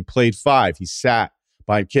 seasons, he played 5. He sat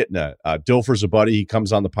behind Kitna. Dilfer's a buddy. He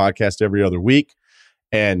comes on the podcast every other week.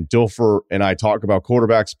 And Dilfer and I talk about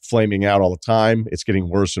quarterbacks flaming out all the time. It's getting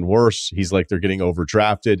worse and worse. He's like, they're getting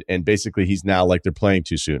overdrafted. And basically, he's now like, they're playing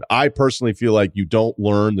too soon. I personally feel like you don't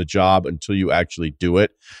learn the job until you actually do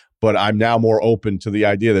it. But I'm now more open to the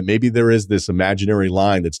idea that maybe there is this imaginary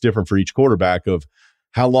line that's different for each quarterback of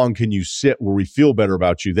how long can you sit where we feel better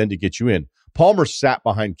about you than to get you in. Palmer sat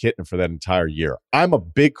behind Kitna for that entire year. I'm a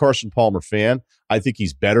big Carson Palmer fan. I think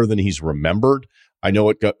he's better than he's remembered. I know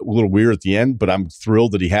it got a little weird at the end, but I'm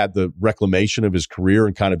thrilled that he had the reclamation of his career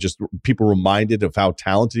and kind of just people reminded of how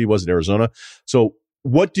talented he was at Arizona. So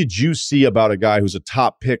what did you see about a guy who's a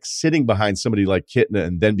top pick sitting behind somebody like Kitna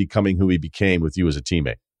and then becoming who he became with you as a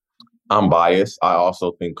teammate? I'm biased. I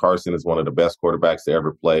also think Carson is one of the best quarterbacks to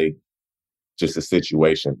ever play. Just a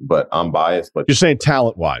situation, but I'm biased. But you're saying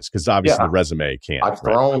talent-wise, because obviously the resume can't. I've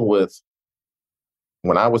thrown with,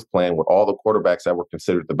 when I was playing with all the quarterbacks that were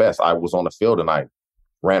considered the best, I was on the field and I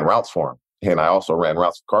ran routes for him. And I also ran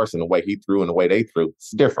routes for Carson. The way he threw and the way they threw,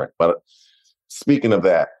 it's different. But speaking of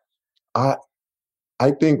that, I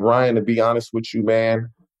think, Ryan, to be honest with you, man,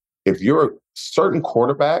 if you're certain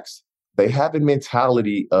quarterbacks, they have a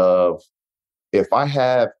mentality of, if I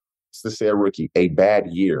have, let's say a rookie, a bad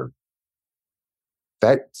year,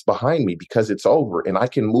 that's behind me because it's over and I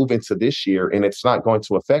can move into this year and it's not going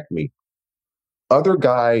to affect me. Other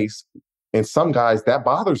guys and some guys, that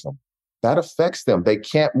bothers them. That affects them. They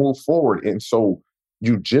can't move forward. And so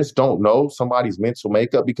you just don't know somebody's mental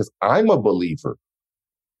makeup, because I'm a believer.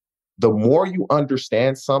 The more you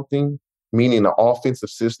understand something, meaning the offensive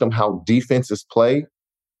system, how defenses play,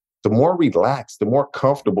 the more relaxed, the more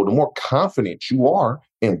comfortable, the more confident you are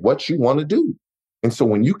in what you want to do. And so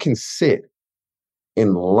when you can sit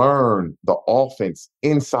and learn the offense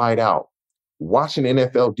inside out, watching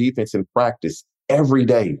NFL defense in practice every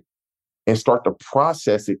day and start to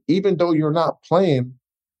process it, even though you're not playing,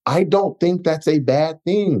 I don't think that's a bad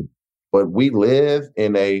thing. But we live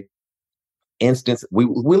in a instance, we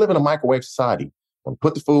live in a microwave society. When we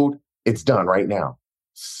put the food, it's done right now.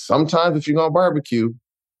 Sometimes if you're going to barbecue,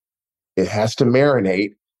 it has to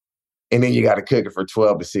marinate, and then you got to cook it for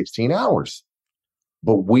 12 to 16 hours.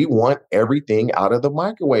 But we want everything out of the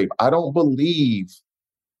microwave. I don't believe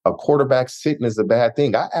a quarterback sitting is a bad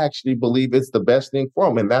thing. I actually believe it's the best thing for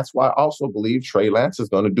him. And that's why I also believe Trey Lance is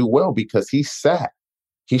going to do well, because he sat.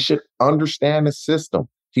 He should understand the system.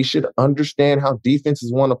 He should understand how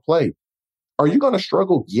defenses want to play. Are you going to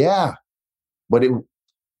struggle? Yeah. But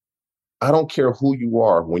I don't care who you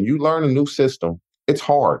are. When you learn a new system, it's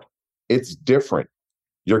hard. It's different.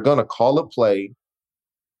 You're going to call a play,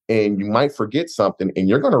 and you might forget something, and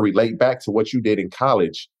you're going to relate back to what you did in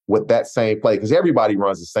college with that same play, because everybody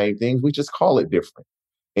runs the same things. We just call it different.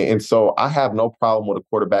 And so I have no problem with a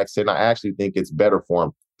quarterback sitting. I actually think it's better for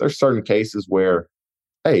him. There's certain cases where,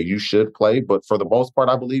 hey, you should play, but for the most part,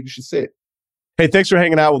 I believe you should sit. Hey, thanks for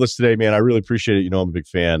hanging out with us today, man. I really appreciate it. I'm a big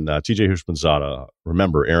fan. TJ Houshmandzadeh,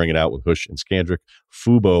 remember, airing it out with Hush and Skandrick,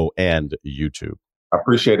 Fubo, and YouTube. I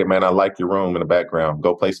appreciate it, man. I like your room in the background.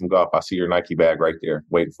 Go play some golf. I see your Nike bag right there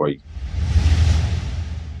waiting for you.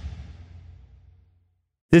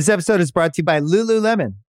 This episode is brought to you by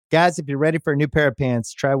Lululemon. Guys, if you're ready for a new pair of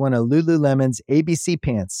pants, try one of Lululemon's ABC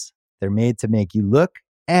pants. They're made to make you look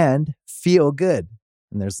and feel good.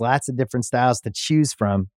 And there's lots of different styles to choose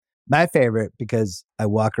from. My favorite, because I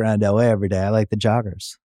walk around LA every day, I like the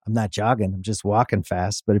joggers. I'm not jogging, I'm just walking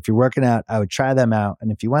fast. But if you're working out, I would try them out. And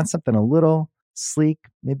if you want something a little sleek,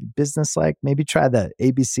 maybe business-like, maybe try the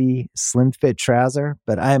ABC Slim Fit trouser.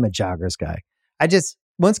 But I am a joggers guy.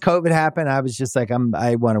 Once COVID happened, I was just like,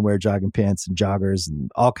 I want to wear jogging pants and joggers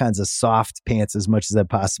and all kinds of soft pants as much as I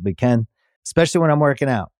possibly can, especially when I'm working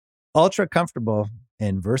out. Ultra comfortable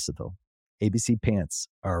and versatile. ABC pants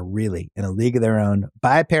are really in a league of their own.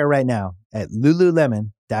 Buy a pair right now at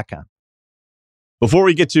lululemon.com. Before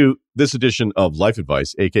we get to this edition of Life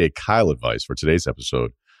Advice, aka Kyle Advice for today's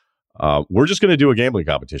episode, we're just going to do a gambling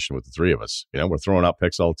competition with the three of us. We're throwing out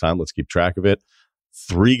picks all the time. Let's keep track of it.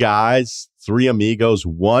 3 guys, 3 amigos,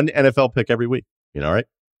 1 NFL pick every week. All right?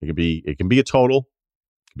 It can be a total,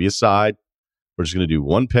 it can be a side. We're just going to do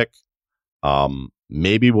 1 pick.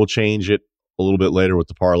 Maybe we'll change it a little bit later with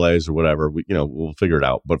the parlays or whatever. We'll figure it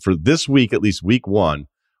out. But for this week, at least week 1,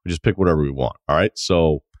 we just pick whatever we want. All right?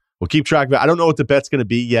 So we'll keep track of it. I don't know what the bet's going to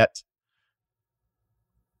be yet.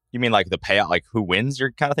 You mean like the payout, like who wins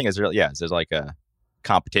your kind of thing? Is there like a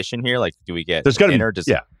competition here? Like, do we get there's gonna dinner? Be,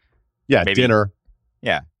 yeah, maybe, dinner.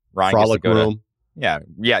 Yeah, Ryan frolic gets to go room. Yeah,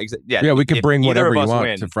 we can bring whatever you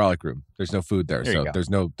want to frolic room. There's no food there, so there's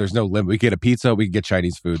no limit. We get a pizza, we can get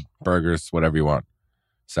Chinese food, burgers, whatever you want,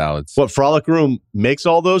 salads. What, frolic room makes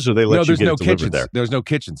all those, or they let you get it delivered there? There's no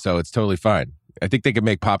kitchen, so it's totally fine. I think they can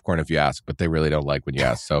make popcorn if you ask, but they really don't like when you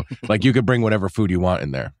ask. So, like, you could bring whatever food you want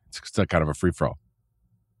in there. It's still kind of a free for all.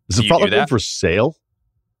 Is the frolic room for sale?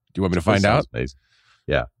 Do you want me to find out? Amazing.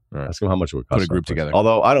 Yeah, right. Ask them how much it would cost. Put a group together.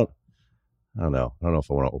 Although I don't know. I don't know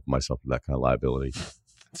if I want to open myself to that kind of liability.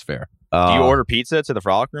 That's fair. Do you order pizza to the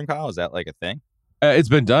frolic room, Kyle? Is that like a thing? It's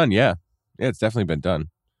been done, yeah. Yeah, it's definitely been done.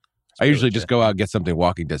 I usually just go out and get something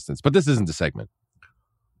walking distance, but this isn't the segment.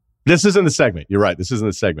 This isn't the segment. You're right. This isn't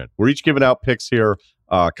the segment. We're each giving out picks here.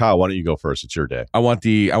 Kyle, why don't you go first? It's your day. I want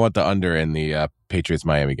the under in the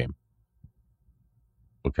Patriots-Miami game.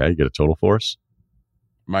 Okay, you get a total for us?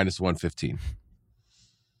 -115.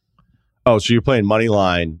 Oh, so you're playing money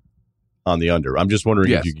line on the under. I'm just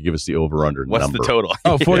wondering if you could give us the over-under What's number. the total?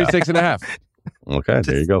 46.5. Okay,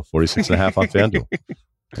 there you go. 46.5 on FanDuel.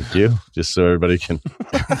 Thank you. Just so everybody can.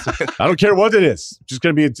 I don't care what it is. It's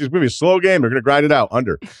gonna be a slow game. They're gonna grind it out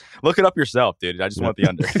under. Look it up yourself, dude. I just want the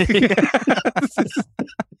under.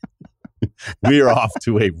 We are off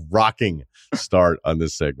to a rocking start on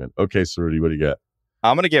this segment. Okay, so Rudy, what do you got?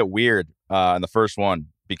 I'm gonna get weird in the first one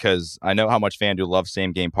because I know how much FanDuel loves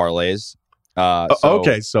same game parlays.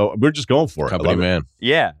 Okay, so we're just going for it. Company man.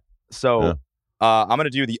 Yeah. So I'm gonna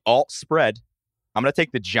do the alt spread. I'm gonna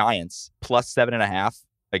take the Giants +7.5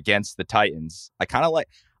 against the Titans.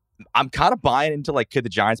 I'm kind of buying into could the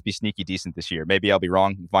Giants be sneaky decent this year? Maybe I'll be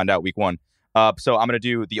wrong. We'll find out week 1. So I'm going to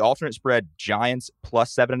do the alternate spread, Giants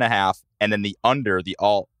 +7.5, and then the under, the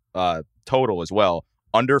alt total as well,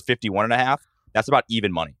 under 51.5. That's about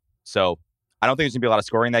even money. So I don't think there's going to be a lot of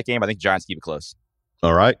scoring in that game. I think the Giants keep it close.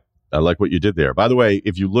 All right. I like what you did there. By the way,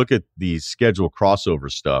 if you look at the schedule crossover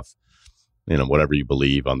stuff, whatever you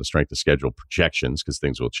believe on the strength of schedule projections, because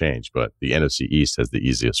things will change, but the NFC East has the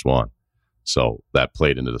easiest one. So that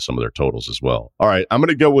played into some of their totals as well. All right, I'm going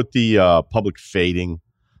to go with the public fading.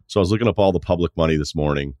 So I was looking up all the public money this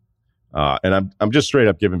morning, and I'm just straight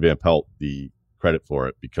up giving Van Pelt the credit for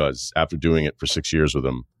it because after doing it for 6 years with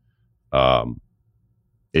him,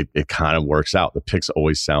 it kind of works out. The picks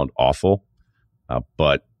always sound awful,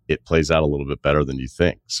 but it plays out a little bit better than you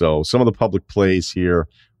think. So some of the public plays here,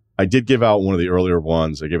 I did give out one of the earlier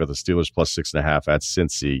ones. I gave out the Steelers +6.5 at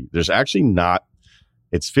Cincy. There's actually not.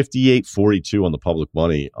 It's 58-42 on the public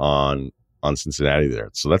money on Cincinnati there.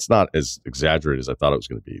 So that's not as exaggerated as I thought it was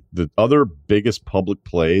going to be. The other biggest public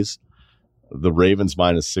plays, the Ravens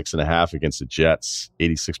 -6.5 against the Jets.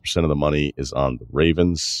 86% of the money is on the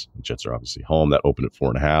Ravens. The Jets are obviously home. That opened at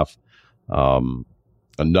 4.5.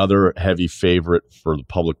 Another heavy favorite for the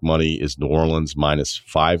public money is New Orleans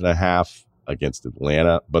 -5.5 against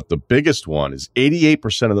Atlanta. But the biggest one is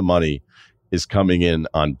 88% of the money is coming in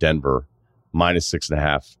on Denver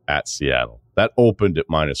 -6.5 at Seattle. That opened at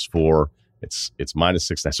 -4. It's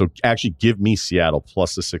 -6.5. So actually give me Seattle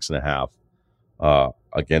plus the 6.5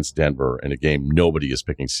 against Denver in a game nobody is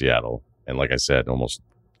picking Seattle. And like I said, almost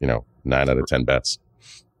 9 out of 10 bets.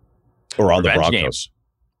 Or on the Broncos.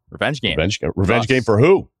 Revenge game. Revenge game for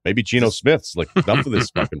who? Maybe Geno Smith's like, enough of this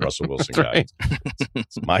fucking Russell Wilson guy. Right.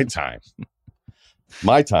 It's my time.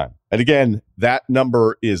 My time. And again, that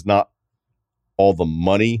number is not all the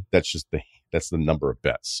money. That's the number of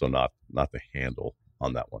bets. So not the handle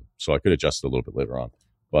on that one. So I could adjust it a little bit later on.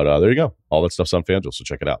 But there you go. All that stuff's on FanDuel, so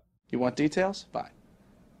check it out. You want details? Fine.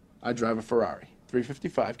 I drive a Ferrari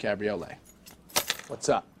 355 Cabriolet. What's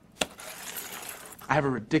up? I have a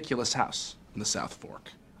ridiculous house in the South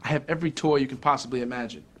Fork. I have every toy you can possibly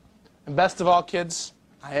imagine. And best of all, kids,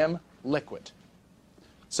 I am liquid.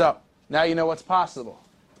 So, now you know what's possible.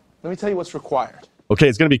 Let me tell you what's required. Okay,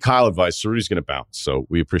 it's going to be Kyle advice. So Rudy's going to bounce. So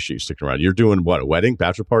we appreciate you sticking around. You're doing what, a wedding,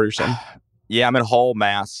 bachelor party or something? Yeah, I'm in Hull,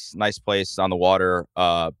 Mass. Nice place on the water.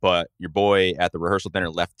 But your boy at the rehearsal dinner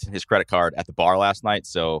left his credit card at the bar last night,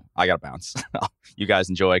 so I got to bounce. You guys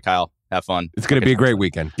enjoy. Kyle, have fun. It's going to be a great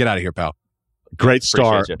weekend. Get out of here, pal. Great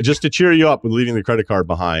star. Just to cheer you up with leaving the credit card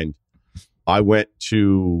behind, I went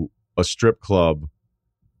to a strip club.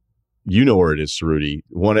 You know where it is, Cerruti.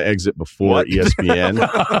 Want to exit before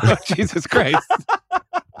ESPN? Jesus Christ.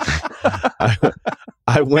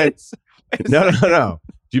 I went. No.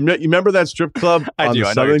 Do you remember that strip club? I do.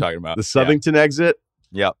 I know what you're talking about. The Southington exit?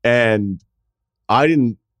 Yep. And I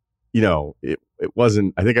didn't, it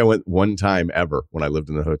wasn't, I think I went one time ever when I lived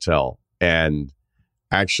in the hotel. And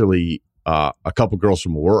actually, a couple girls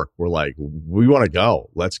from work were like, we want to go.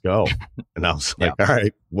 Let's go. And I was like, all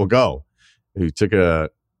right, we'll go. We took a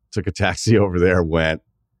taxi over there, went,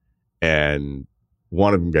 and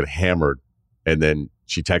one of them got hammered. And then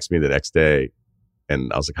she texted me the next day,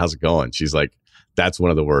 and I was like, how's it going? She's like, that's one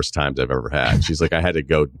of the worst times I've ever had. She's like, I had to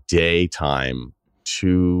go daytime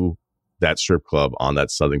to that strip club on that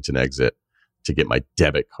Southington exit to get my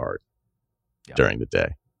debit card during the day.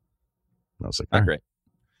 And I was like, not great.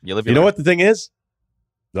 You know what the thing is?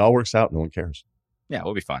 It all works out. No one cares. Yeah,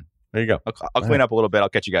 we'll be fine. There you go. I'll clean up a little bit. I'll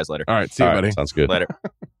catch you guys later. All right. See you, buddy. Sounds good. Later.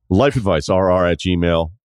 Life advice,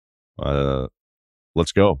 rr@gmail.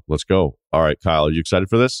 Let's go. All right, Kyle, are you excited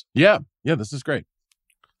for this? Yeah, this is great.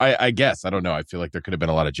 I guess. I don't know. I feel like there could have been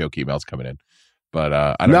a lot of joke emails coming in, but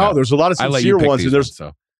I don't know. No, there's a lot of sincere ones. And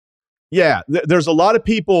there's a lot of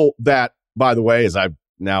people that, by the way, as I've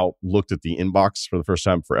now looked at the inbox for the first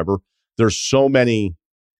time forever, there's so many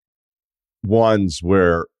ones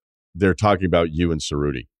where they're talking about you and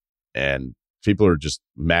Cerruti, and people are just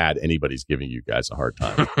mad anybody's giving you guys a hard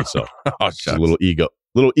time. So just a little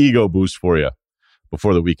ego boost for you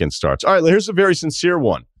before the weekend starts. All right, here's a very sincere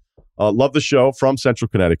one. Love the show from Central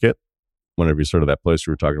Connecticut. Whenever you heard of that place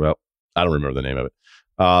we were talking about, I don't remember the name of it.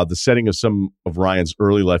 The setting of some of Ryan's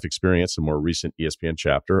early life experience, a more recent ESPN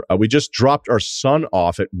chapter. We just dropped our son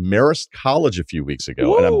off at Marist College a few weeks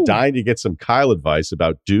ago, and I'm dying to get some Kyle advice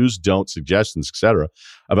about do's, don'ts, suggestions, etc.,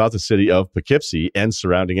 about the city of Poughkeepsie and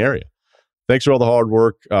surrounding area. Thanks for all the hard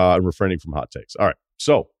work and refraining from hot takes. All right,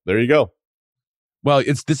 so there you go. Well,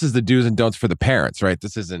 this is the do's and don'ts for the parents, right?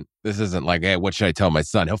 This isn't like, hey, what should I tell my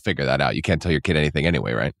son? He'll figure that out. You can't tell your kid anything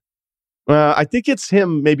anyway, right? I think it's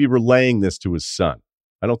him maybe relaying this to his son.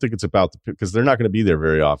 I don't think it's about because they're not going to be there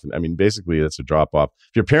very often. I mean, basically, that's a drop off.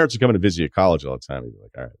 If your parents are coming to visit you at college all the time, you're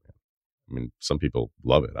like, all right, man. I mean, some people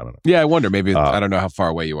love it. I don't know. Yeah, I wonder. Maybe I don't know how far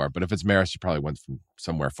away you are, but if it's Marist, you probably went from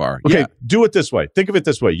somewhere far. Okay, do it this way. Think of it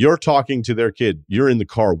this way. You're talking to their kid. You're in the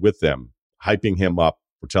car with them, hyping him up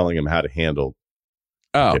or telling him how to handle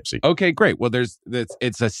Poughkeepsie. Okay, great. Well,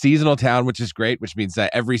 it's a seasonal town, which is great, which means that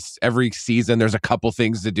every season there's a couple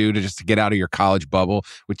things to do to get out of your college bubble,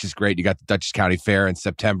 which is great. You got the Dutchess County Fair in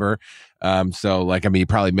September. So you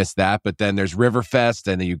probably missed that, but then there's Riverfest,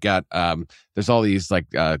 and then you got, there's all these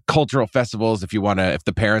cultural festivals. If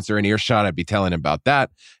the parents are in earshot, I'd be telling them about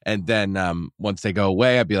that. And then, once they go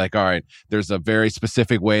away, I'd be like, all right, there's a very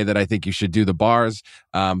specific way that I think you should do the bars.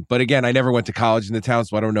 But again, I never went to college in the town,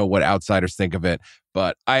 so I don't know what outsiders think of it,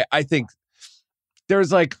 but I think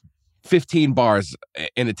there's 15 bars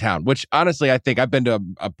in a town, which honestly, I think I've been to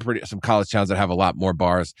some college towns that have a lot more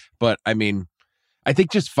bars, but I mean, I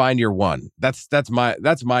think just find your one. That's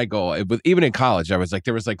my goal. Even in college, I was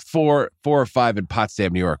there was 4 or 5 in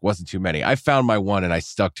Potsdam, New York. Wasn't too many. I found my one and I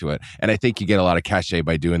stuck to it. And I think you get a lot of cachet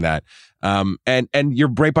by doing that. And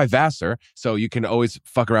you're right by Vassar, so you can always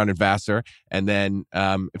fuck around in Vassar. And then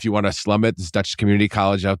if you want to slum it, there's Dutchess Community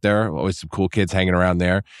College out there. Always some cool kids hanging around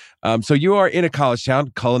there. So you are in a college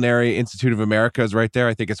town. Culinary Institute of America is right there.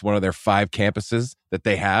 I think it's one of their 5 campuses that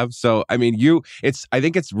they have. So I mean, I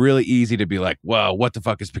think it's really easy to be like, whoa, what the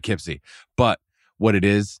fuck is Poughkeepsie? But what it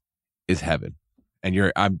is heaven.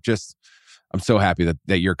 And I'm so happy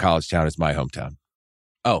that your college town is my hometown.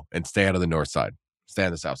 Oh, and stay out of the north side. Stay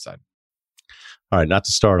on the south side. All right, not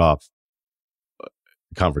to start off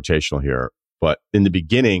confrontational here, but in the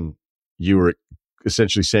beginning, you were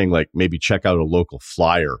essentially saying like maybe check out a local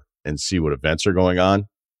flyer and see what events are going on.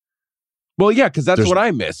 Well, yeah, because that's what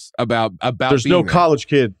I miss about. There's no college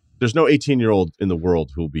kid. There's no 18-year-old in the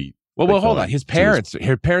world who'll be. Well, hold on. His parents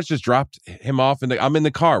just dropped him off I'm in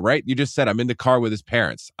the car, right? You just said I'm in the car with his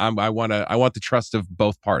parents. I want the trust of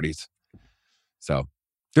both parties. So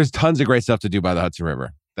there's tons of great stuff to do by the Hudson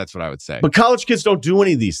River. That's what I would say. But college kids don't do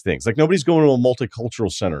any of these things. Like nobody's going to a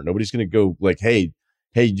multicultural center. Nobody's going to go like, hey,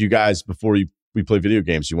 you guys, before we play video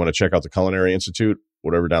games, you want to check out the Culinary Institute,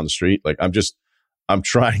 whatever down the street. Like I'm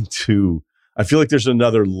trying to. I feel like there's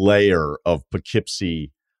another layer of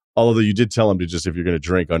Poughkeepsie. Although you did tell them to just, if you're going to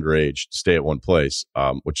drink underage, stay at one place,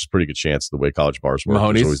 which is a pretty good chance the way college bars work.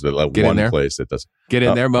 Mahoney's, there's always the one place that does. Get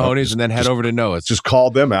in there, Mahoney's, and then head over to Noah's. Just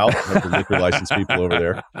call them out. Have the liquor license people over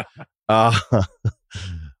there. All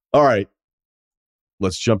right.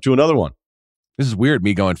 Let's jump to another one. This is weird,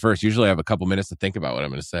 me going first. Usually I have a couple minutes to think about what I'm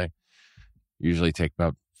going to say. Usually take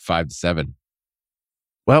about 5 to 7.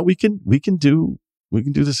 Well, we can do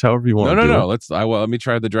this however you want. No. Let me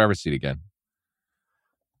try the driver's seat again.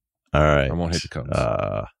 All right. I won't hit the cones.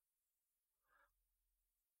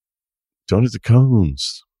 Don't hit the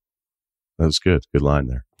cones. That was good. Good line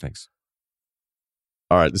there. Thanks.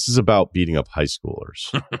 All right. This is about beating up high schoolers.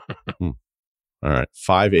 All right.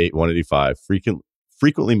 5'8", 185.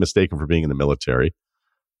 Frequently mistaken for being in the military.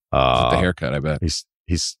 The haircut, I bet.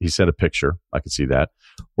 He sent a picture. I could see that.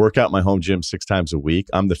 Work out in my home gym 6 times a week.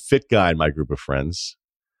 I'm the fit guy in my group of friends.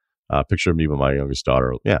 Picture of me with my youngest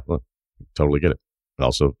daughter. Yeah, look, totally get it. And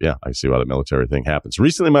also, yeah, I see why the military thing happens.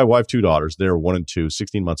 Recently, my wife, 2 daughters, they're 1 and 2,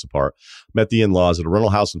 16 months apart, met the in-laws at a rental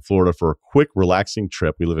house in Florida for a quick, relaxing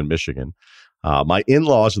trip. We live in Michigan. My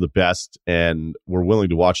in-laws are the best and were willing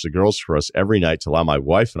to watch the girls for us every night to allow my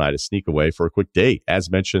wife and I to sneak away for a quick date. As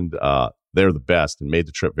mentioned, they're the best and made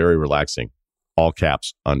the trip very relaxing. All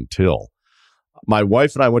caps, until. My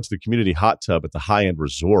wife and I went to the community hot tub at the high-end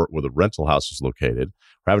resort where the rental house was located.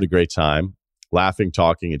 We're having a great time, laughing,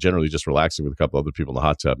 talking, and generally just relaxing with a couple other people in the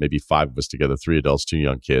hot tub, maybe 5 of us together, 3 adults, 2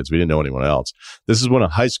 young kids. We didn't know anyone else. This is when a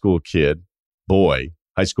high school boy,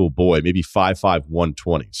 maybe 5'5",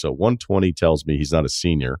 120. So 120 tells me he's not a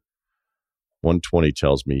senior. 120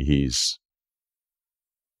 tells me he's,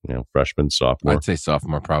 freshman, sophomore. I'd say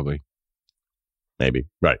sophomore, probably. Maybe.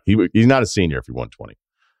 Right. He's not a senior if you're 120.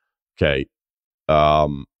 Okay.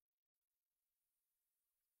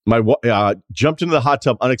 Jumped into the hot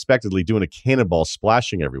tub unexpectedly, doing a cannonball,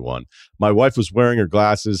 splashing everyone. My wife was wearing her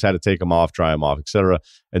glasses, had to take them off, dry them off, etc.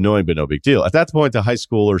 Annoying, but no big deal. At that point, the high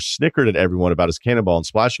schooler snickered at everyone about his cannonball and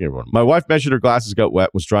splashing everyone. My wife mentioned her glasses got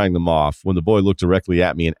wet, was drying them off, when the boy looked directly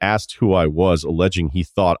at me and asked who I was, alleging he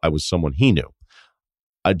thought I was someone he knew.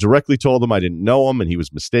 I directly told him I didn't know him and he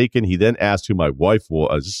was mistaken. He then asked who my wife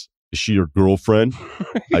was. Is she your girlfriend?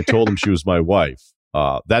 I told him she was my wife.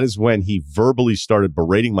 That is when he verbally started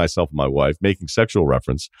berating myself and my wife, making sexual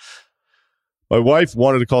reference. My wife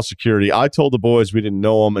wanted to call security. I told the boys we didn't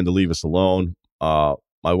know him and to leave us alone. My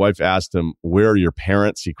wife asked him, where are your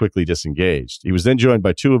parents? He quickly disengaged. He was then joined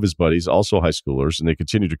by 2 of his buddies, also high schoolers, and they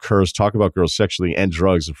continued to curse, talk about girls sexually and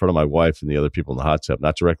drugs in front of my wife and the other people in the hot tub,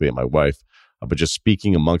 not directly at my wife, but just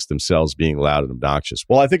speaking amongst themselves, being loud and obnoxious.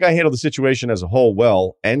 Well, I think I handled the situation as a whole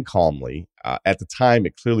well and calmly. At the time,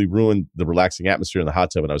 it clearly ruined the relaxing atmosphere in the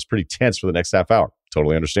hot tub, and I was pretty tense for the next half hour.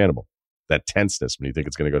 Totally understandable. That tenseness when you think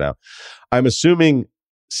it's going to go down. I'm assuming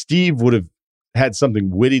Steve would have had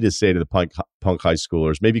something witty to say to the punk high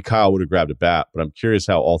schoolers. Maybe Kyle would have grabbed a bat, but I'm curious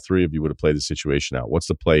how all 3 of you would have played the situation out. What's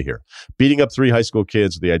the play here? Beating up 3 high school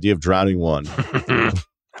kids with the idea of drowning one. That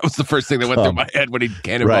was the first thing that went through my head when he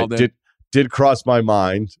cannonballed in. Did cross my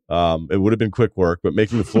mind. It would have been quick work, but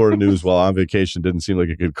making the Florida news while on vacation didn't seem like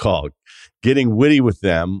a good call. Getting witty with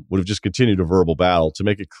them would have just continued a verbal battle. To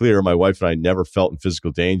make it clear, my wife and I never felt in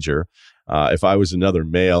physical danger. If I was another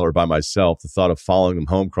male or by myself, the thought of following them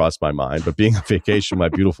home crossed my mind. But being on vacation with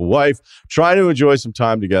my beautiful wife, trying to enjoy some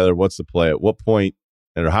time together, what's the play? At what point,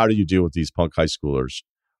 and how do you deal with these punk high schoolers?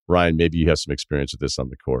 Ryan, maybe you have some experience with this on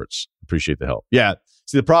the courts. Appreciate the help. Yeah.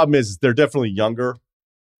 See, the problem is they're definitely younger,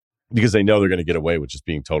 because they know they're going to get away with just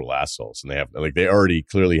being total assholes. And they already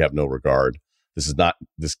clearly have no regard. This is not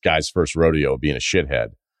this guy's first rodeo of being a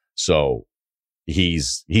shithead. So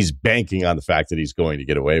he's banking on the fact that he's going to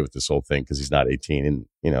get away with this whole thing because he's not 18. And,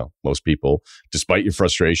 most people, despite your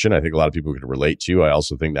frustration, I think a lot of people can relate to you. I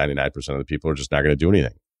also think 99% of the people are just not going to do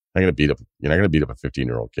anything. You're not going to beat up a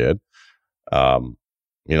 15-year-old kid.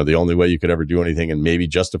 The only way you could ever do anything and maybe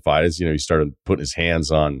justify it is, he started putting his hands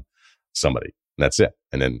on somebody. And that's it.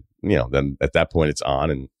 And then, then at that point it's on,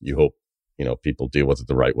 and you hope, people deal with it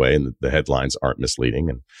the right way and the headlines aren't misleading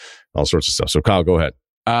and all sorts of stuff. So Kyle, go ahead.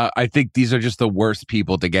 I think these are just the worst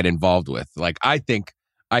people to get involved with. Like, I think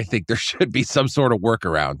there should be some sort of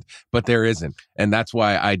workaround, but there isn't. And that's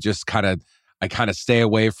why I just kind of stay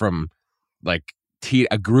away from like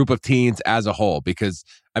a group of teens as a whole, because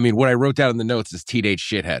I mean, what I wrote down in the notes is teenage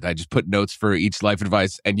shithead. I just put notes for each life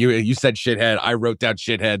advice, and you said shithead. I wrote down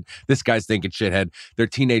shithead. This guy's thinking shithead. They're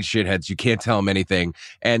teenage shitheads. You can't tell them anything,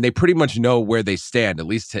 and they pretty much know where they stand. At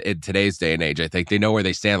least in today's day and age, I think they know where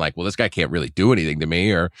they stand. Like, well, this guy can't really do anything to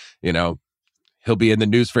me, or he'll be in the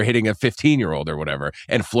news for hitting a 15-year-old or whatever.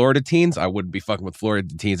 And Florida teens, I wouldn't be fucking with Florida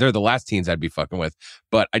teens. They're the last teens I'd be fucking with.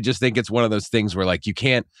 But I just think it's one of those things where like you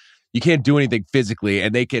can't do anything physically,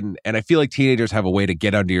 and I feel like teenagers have a way to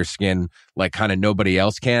get under your skin like kind of nobody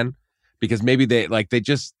else can, because maybe they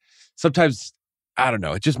just sometimes, I don't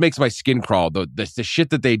know, it just makes my skin crawl, the shit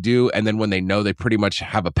that they do, and then when they know they pretty much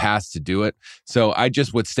have a pass to do it. So I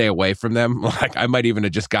just would stay away from them. Like, I might even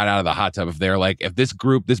have just got out of the hot tub if they're like, if this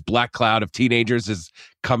black cloud of teenagers is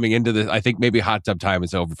coming into this, I think maybe hot tub time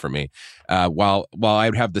is over for me. While I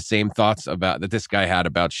would have the same thoughts about that this guy had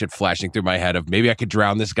about shit flashing through my head of maybe I could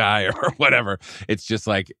drown this guy or whatever. It's just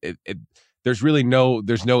like there's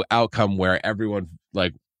no outcome where everyone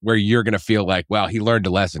like, where you're going to feel like, well, he learned a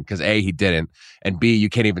lesson, because A, he didn't, and B, you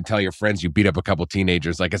can't even tell your friends you beat up a couple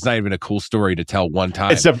teenagers. Like, it's not even a cool story to tell one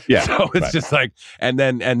time. So it's just like, and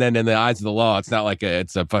then in the eyes of the law, it's not like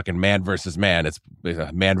it's a fucking man versus man. It's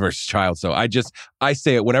a man versus child. So I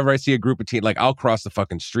say it whenever I see a group of like, I'll cross the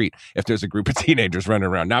fucking street if there's a group of teenagers running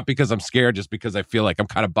around, not because I'm scared, just because I feel like I'm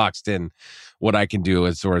kind of boxed in what I can do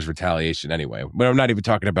as far as retaliation anyway. But I'm not even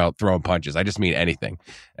talking about throwing punches. I just mean anything.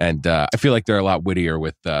 And I feel like they're a lot wittier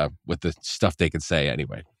with the stuff they can say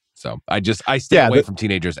anyway. So I stay away from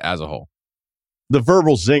teenagers as a whole. The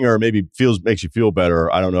verbal zinger maybe makes you feel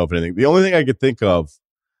better. I don't know if anything. The only thing I could think of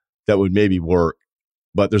that would maybe work,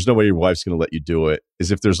 but there's no way your wife's going to let you do it,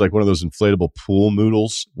 is if there's like one of those inflatable pool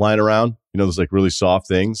noodles lying around, those like really soft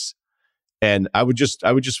things. And I would just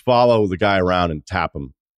follow the guy around and tap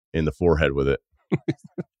him in the forehead with it.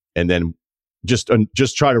 And then just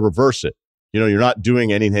try to reverse it. You're not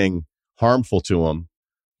doing anything harmful to him.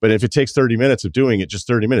 But if it takes 30 minutes of doing it, just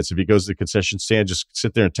 30 minutes. If he goes to the concession stand, just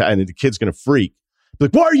sit there and the kid's going to freak. Be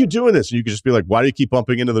like, why are you doing this? And you can just be like, why do you keep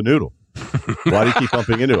bumping into the noodle? Why do you keep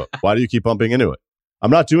bumping into it? Why do you keep bumping into it? I'm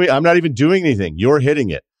not even doing anything. You're hitting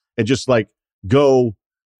it. And just like go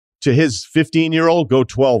to his 15-year-old, go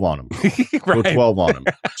 12 on him. Right. Go 12 on him.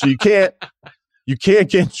 So you can't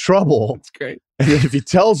get in trouble. That's great. And then if he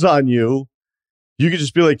tells on you, you can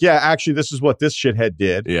just be like, yeah, actually, this is what this shithead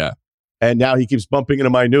did. Yeah. And now he keeps bumping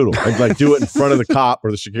into my noodle. And like do it in front of the cop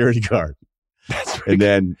or the security guard. That's right. And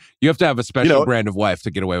then you have to have a special brand of wife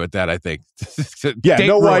to get away with that, I think. Yeah,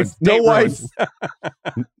 no wife.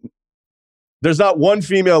 There's not one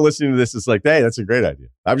female listening to this that's like, hey, that's a great idea.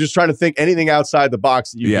 I'm just trying to think anything outside the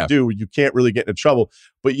box that you can do. You can't really get into trouble,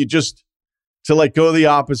 but you just to like go the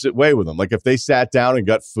opposite way with them. Like if they sat down and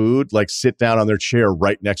got food, like sit down on their chair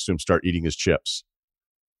right next to him, start eating his chips.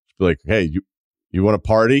 Just be like, hey, you want to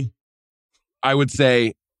party? I would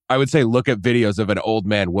say look at videos of an old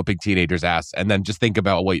man whooping teenagers' ass, and then just think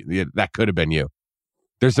about what that could have been you.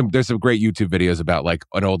 There's some great YouTube videos about like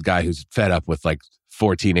an old guy who's fed up with like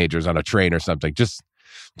 4 teenagers on a train or something. Just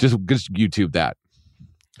YouTube that.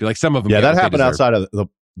 Be like some of them. Yeah, that happened outside of the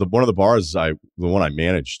one of the bars. The one I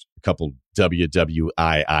managed. A couple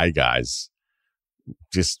WWII guys.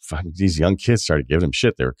 Just these young kids started giving him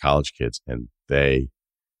shit. They were college kids, and they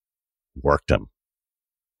worked him.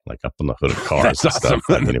 Like up on the hood of cars and stuff.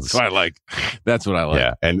 I mean, That's what I like.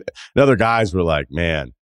 Yeah. And other guys were like,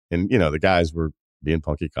 man. And, the guys were being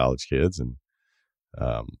punky college kids. And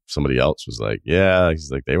somebody else was like, yeah,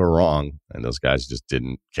 he's like, they were wrong. And those guys just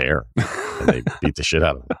didn't care. And they beat the shit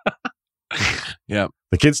out of them. Yeah.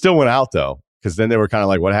 The kids still went out, though, because then they were kind of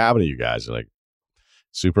like, what happened to you guys? They're like,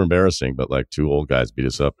 super embarrassing. But like 2 old guys beat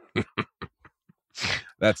us up.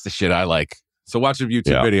 That's the shit I like. So watch a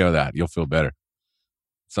YouTube video of that. You'll feel better.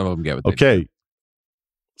 Some of them get what they do.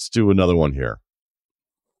 Let's do another one here.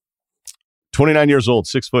 29 years old,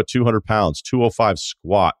 6 foot, 200 pounds, 205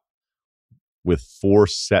 squat with 4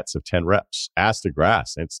 sets of 10 reps. Ass to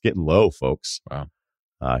grass. And it's getting low, folks. Wow.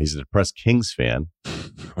 He's a depressed Kings fan.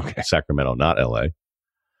 Okay. Sacramento, not LA.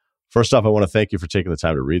 First off, I want to thank you for taking the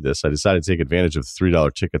time to read this. I decided to take advantage of the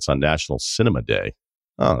 $3 tickets on National Cinema Day.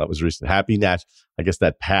 Oh, that was recent. Happy Nat. I guess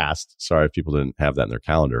that passed. Sorry if people didn't have that in their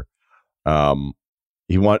calendar.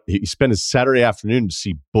 He spent his Saturday afternoon to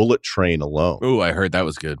see Bullet Train alone. Oh, I heard that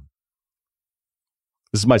was good.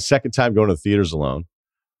 This is my second time going to the theaters alone.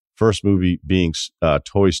 First movie being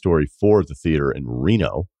Toy Story 4 at the theater in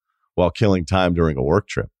Reno while killing time during a work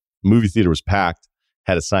trip. The movie theater was packed,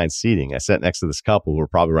 had assigned seating. I sat next to this couple who were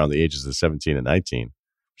probably around the ages of 17 and 19.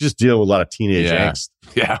 Just dealing with a lot of teenage angst.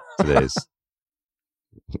 Yeah. Today's.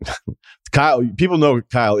 Kyle, people know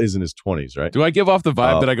Kyle is in his 20s, right? Do I give off the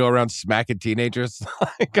vibe that I go around smacking teenagers?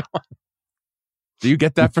 Come on. Do you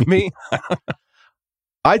get that from me?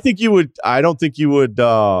 I think you would. I don't think you would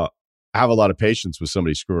have a lot of patience with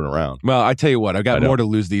somebody screwing around. Well, I tell you what, I've got more to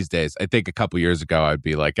lose these days. I think a couple years ago, I'd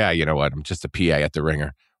be like, you know what? I'm just a PA at the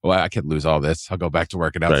Ringer. Well, I could lose all this. I'll go back to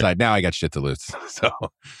working outside. Right. Now I got shit to lose. So,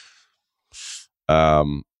 yeah,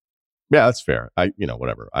 that's fair.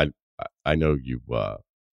 Whatever. I know you.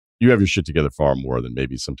 You have your shit together far more than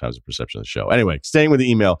maybe sometimes the perception of the show. Anyway, staying with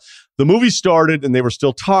the email. The movie started and they were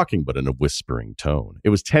still talking, but in a whispering tone. It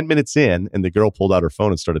was 10 minutes in and the girl pulled out her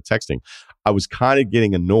phone and started texting. I was kind of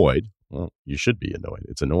getting annoyed. Well, you should be annoyed.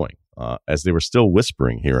 It's annoying. As they were still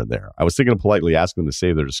whispering here and there. I was thinking of politely asking them to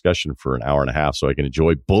save their discussion for an hour and a half so I can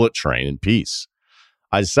enjoy Bullet Train in peace.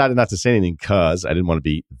 I decided not to say anything because I didn't want to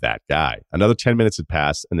be that guy. Another 10 minutes had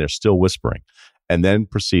passed and they're still whispering and then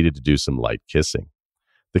proceeded to do some light kissing.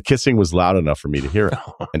 The kissing was loud enough for me to hear it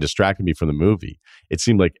and distracted me from the movie. It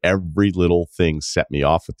seemed like every little thing set me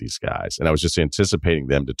off with these guys, and I was just anticipating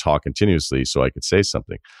them to talk continuously so I could say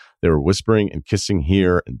something. They were whispering and kissing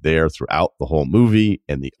here and there throughout the whole movie,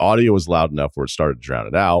 and the audio was loud enough where it started to drown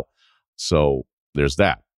it out. So there's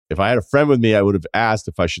that. If I had a friend with me, I would have asked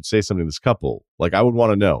if I should say something to this couple. Like, I would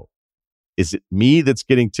want to know, is it me that's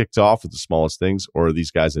getting ticked off with the smallest things, or are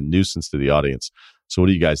these guys a nuisance to the audience? So what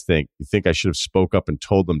do you guys think? You think I should have spoke up and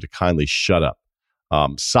told them to kindly shut up?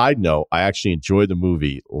 Side note, I actually enjoyed the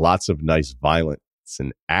movie. Lots of nice violence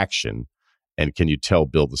and action. And can you tell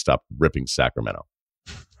Bill to stop ripping Sacramento?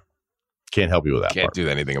 Can't help you with that. Can't do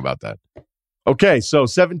anything about that. Okay, so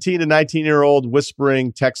 17 to 19-year-old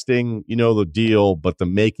whispering, texting, you know the deal, but the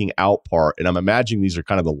making out part, and I'm imagining these are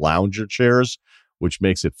kind of the lounger chairs, which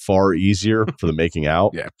makes it far easier for the making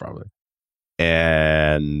out. Yeah, probably.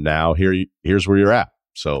 And now here's where you're at.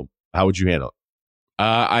 So how would you handle it?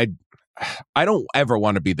 I don't ever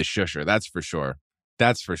want to be the shusher. That's for sure.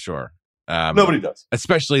 That's for sure. Nobody does.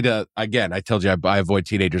 Especially again, I told you I avoid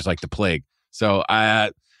teenagers like the plague. So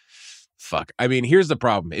fuck. I mean, here's the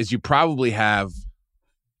problem is you probably have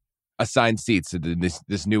assigned seats in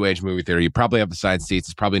this new age movie theater. You probably have assigned seats.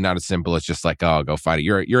 It's probably not as simple as just like, oh, go find it.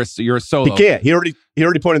 You're a solo. He can't. He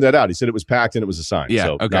already pointed that out. He said it was packed and it was assigned. Yeah.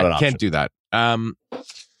 So okay. Not an option. Can't do that.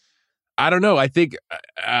 I don't know. I think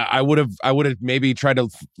I would have maybe tried to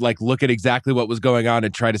like look at exactly what was going on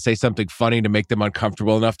and try to say something funny to make them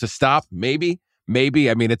uncomfortable enough to stop. Maybe.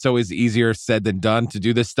 I mean, it's always easier said than done to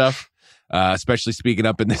do this stuff. Especially speaking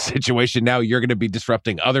up in this situation now, you're going to be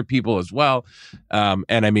disrupting other people as well. And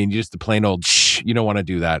I mean, just the plain old shh, you don't want to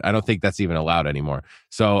do that. I don't think that's even allowed anymore.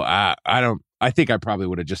 So I think I probably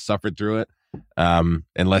would have just suffered through it.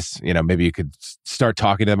 Unless, maybe you could start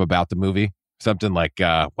talking to them about the movie. Something like,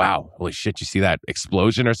 wow, holy shit, you see that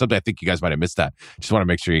explosion or something? I think you guys might have missed that. Just want to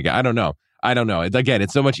make sure I don't know. Again,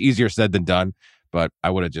 it's so much easier said than done, but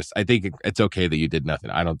I think it's okay that you did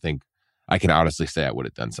nothing. I don't think I can honestly say I would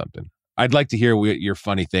have done something. I'd like to hear what your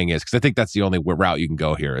funny thing is, because I think that's the only route you can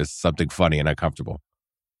go here is something funny and uncomfortable.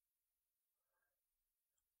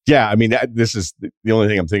 Yeah, I mean, this is the only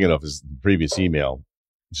thing I'm thinking of is the previous email.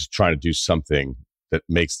 Just trying to do something that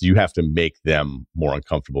you have to make them more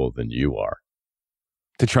uncomfortable than you are.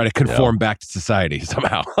 To try to conform back to society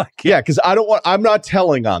somehow. Yeah, because I'm not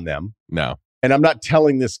telling on them. No. And I'm not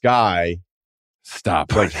telling this guy.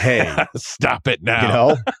 Stop. Like, hey. Stop it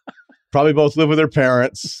now. Probably both live with their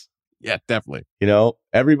parents. Yeah, definitely.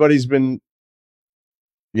 Everybody's been,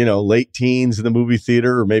 late teens in the movie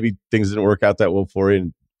theater, or maybe things didn't work out that well for you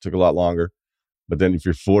and took a lot longer. But then if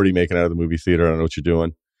you're 40 making out of the movie theater, I don't know what you're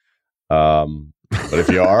doing. But if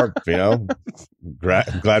you are, I'm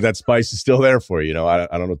glad that spice is still there for you. I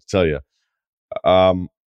don't know what to tell you.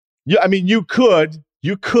 Yeah, I mean, you could,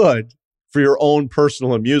 for your own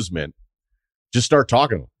personal amusement, just start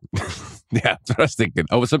talking to them. Yeah, that's what I was thinking.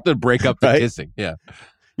 Oh, something to break up the kissing. Yeah.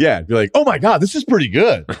 Yeah, be like, oh my God, this is pretty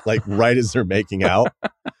good. Like right as they're making out.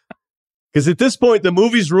 Because at this point, the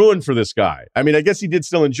movie's ruined for this guy. I mean, I guess he did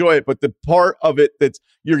still enjoy it, but the part of it that's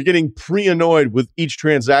you're getting pre-annoyed with each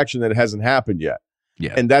transaction that hasn't happened yet.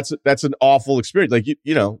 Yeah. And that's an awful experience. Like,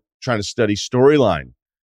 trying to study storyline,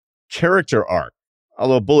 character arc.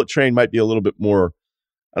 Although Bullet Train might be a little bit more,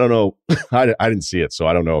 I don't know. I didn't see it, so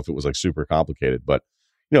I don't know if it was like super complicated, but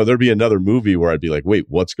there'd be another movie where I'd be like, wait,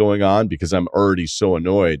 what's going on? Because I'm already so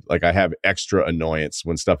annoyed. Like I have extra annoyance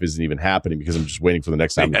when stuff isn't even happening because I'm just waiting for the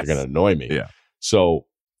next time they're going to annoy me. Yeah. So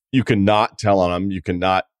you cannot tell on them. You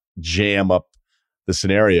cannot jam up the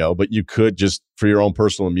scenario, but you could just, for your own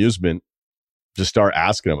personal amusement, just start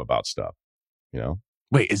asking them about stuff,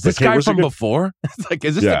 Wait, is this guy from before? Like,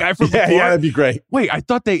 is this the guy from before? Yeah, that'd be great. Wait, I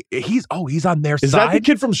thought he's on their side. Is that the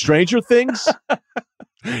kid from Stranger Things?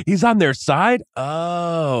 He's on their side?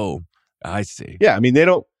 Oh, I see. Yeah, I mean, they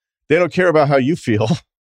don't care about how you feel.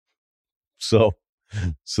 So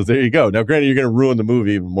there you go. Now, granted, you're going to ruin the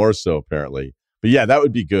movie even more so, apparently. But yeah, that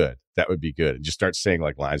would be good. That would be good. And just start saying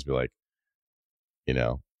like lines, be like,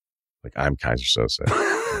 like, I'm Kaiser Sosa.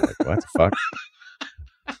 Like, what the fuck?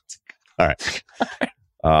 All right.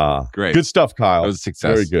 Great. Good stuff, Kyle. That was a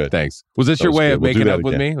success. Very good. Thanks. Was this your way of making up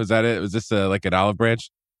with again. me? Was that it? Was this like an olive branch?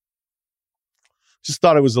 Just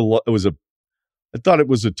thought I thought it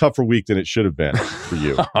was a tougher week than it should have been for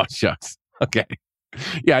you. Oh, shucks. Okay.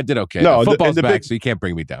 Yeah, I did okay. No, football's back, so you can't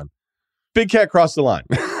bring me down. Big Cat crossed the line.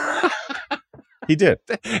 He did.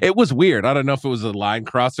 It was weird. I don't know if it was a line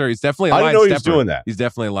crosser. He's definitely a line stepper. I didn't know he was doing that. He's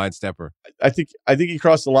definitely a line stepper. I think he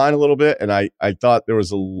crossed the line a little bit, and I thought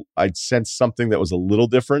I'd sensed something that was a little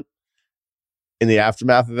different in the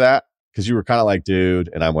aftermath of that, because you were kind of like, dude,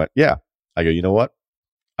 and I went, yeah. I go, you know what?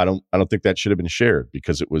 I don't think that should have been shared,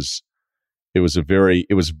 because it was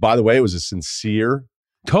by the way, it was a sincere,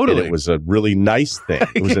 totally. It was a really nice thing.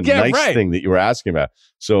 It was a nice thing that you were asking about.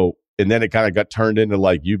 So, and then it kind of got turned into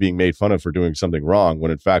like you being made fun of for doing something wrong, when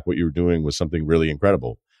in fact what you were doing was something really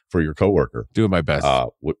incredible for your coworker. Doing my best.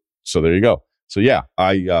 So there you go. So yeah,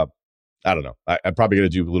 I don't know. I'm probably going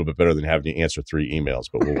to do a little bit better than having you answer 3 emails,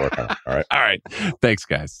 but we'll work on it. All right. All right. Thanks,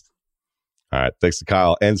 guys. All right. Thanks to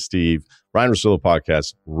Kyle and Steve. Ryan Russillo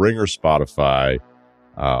Podcast, Ringer, Spotify.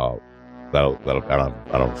 I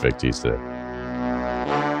don't fake tease today.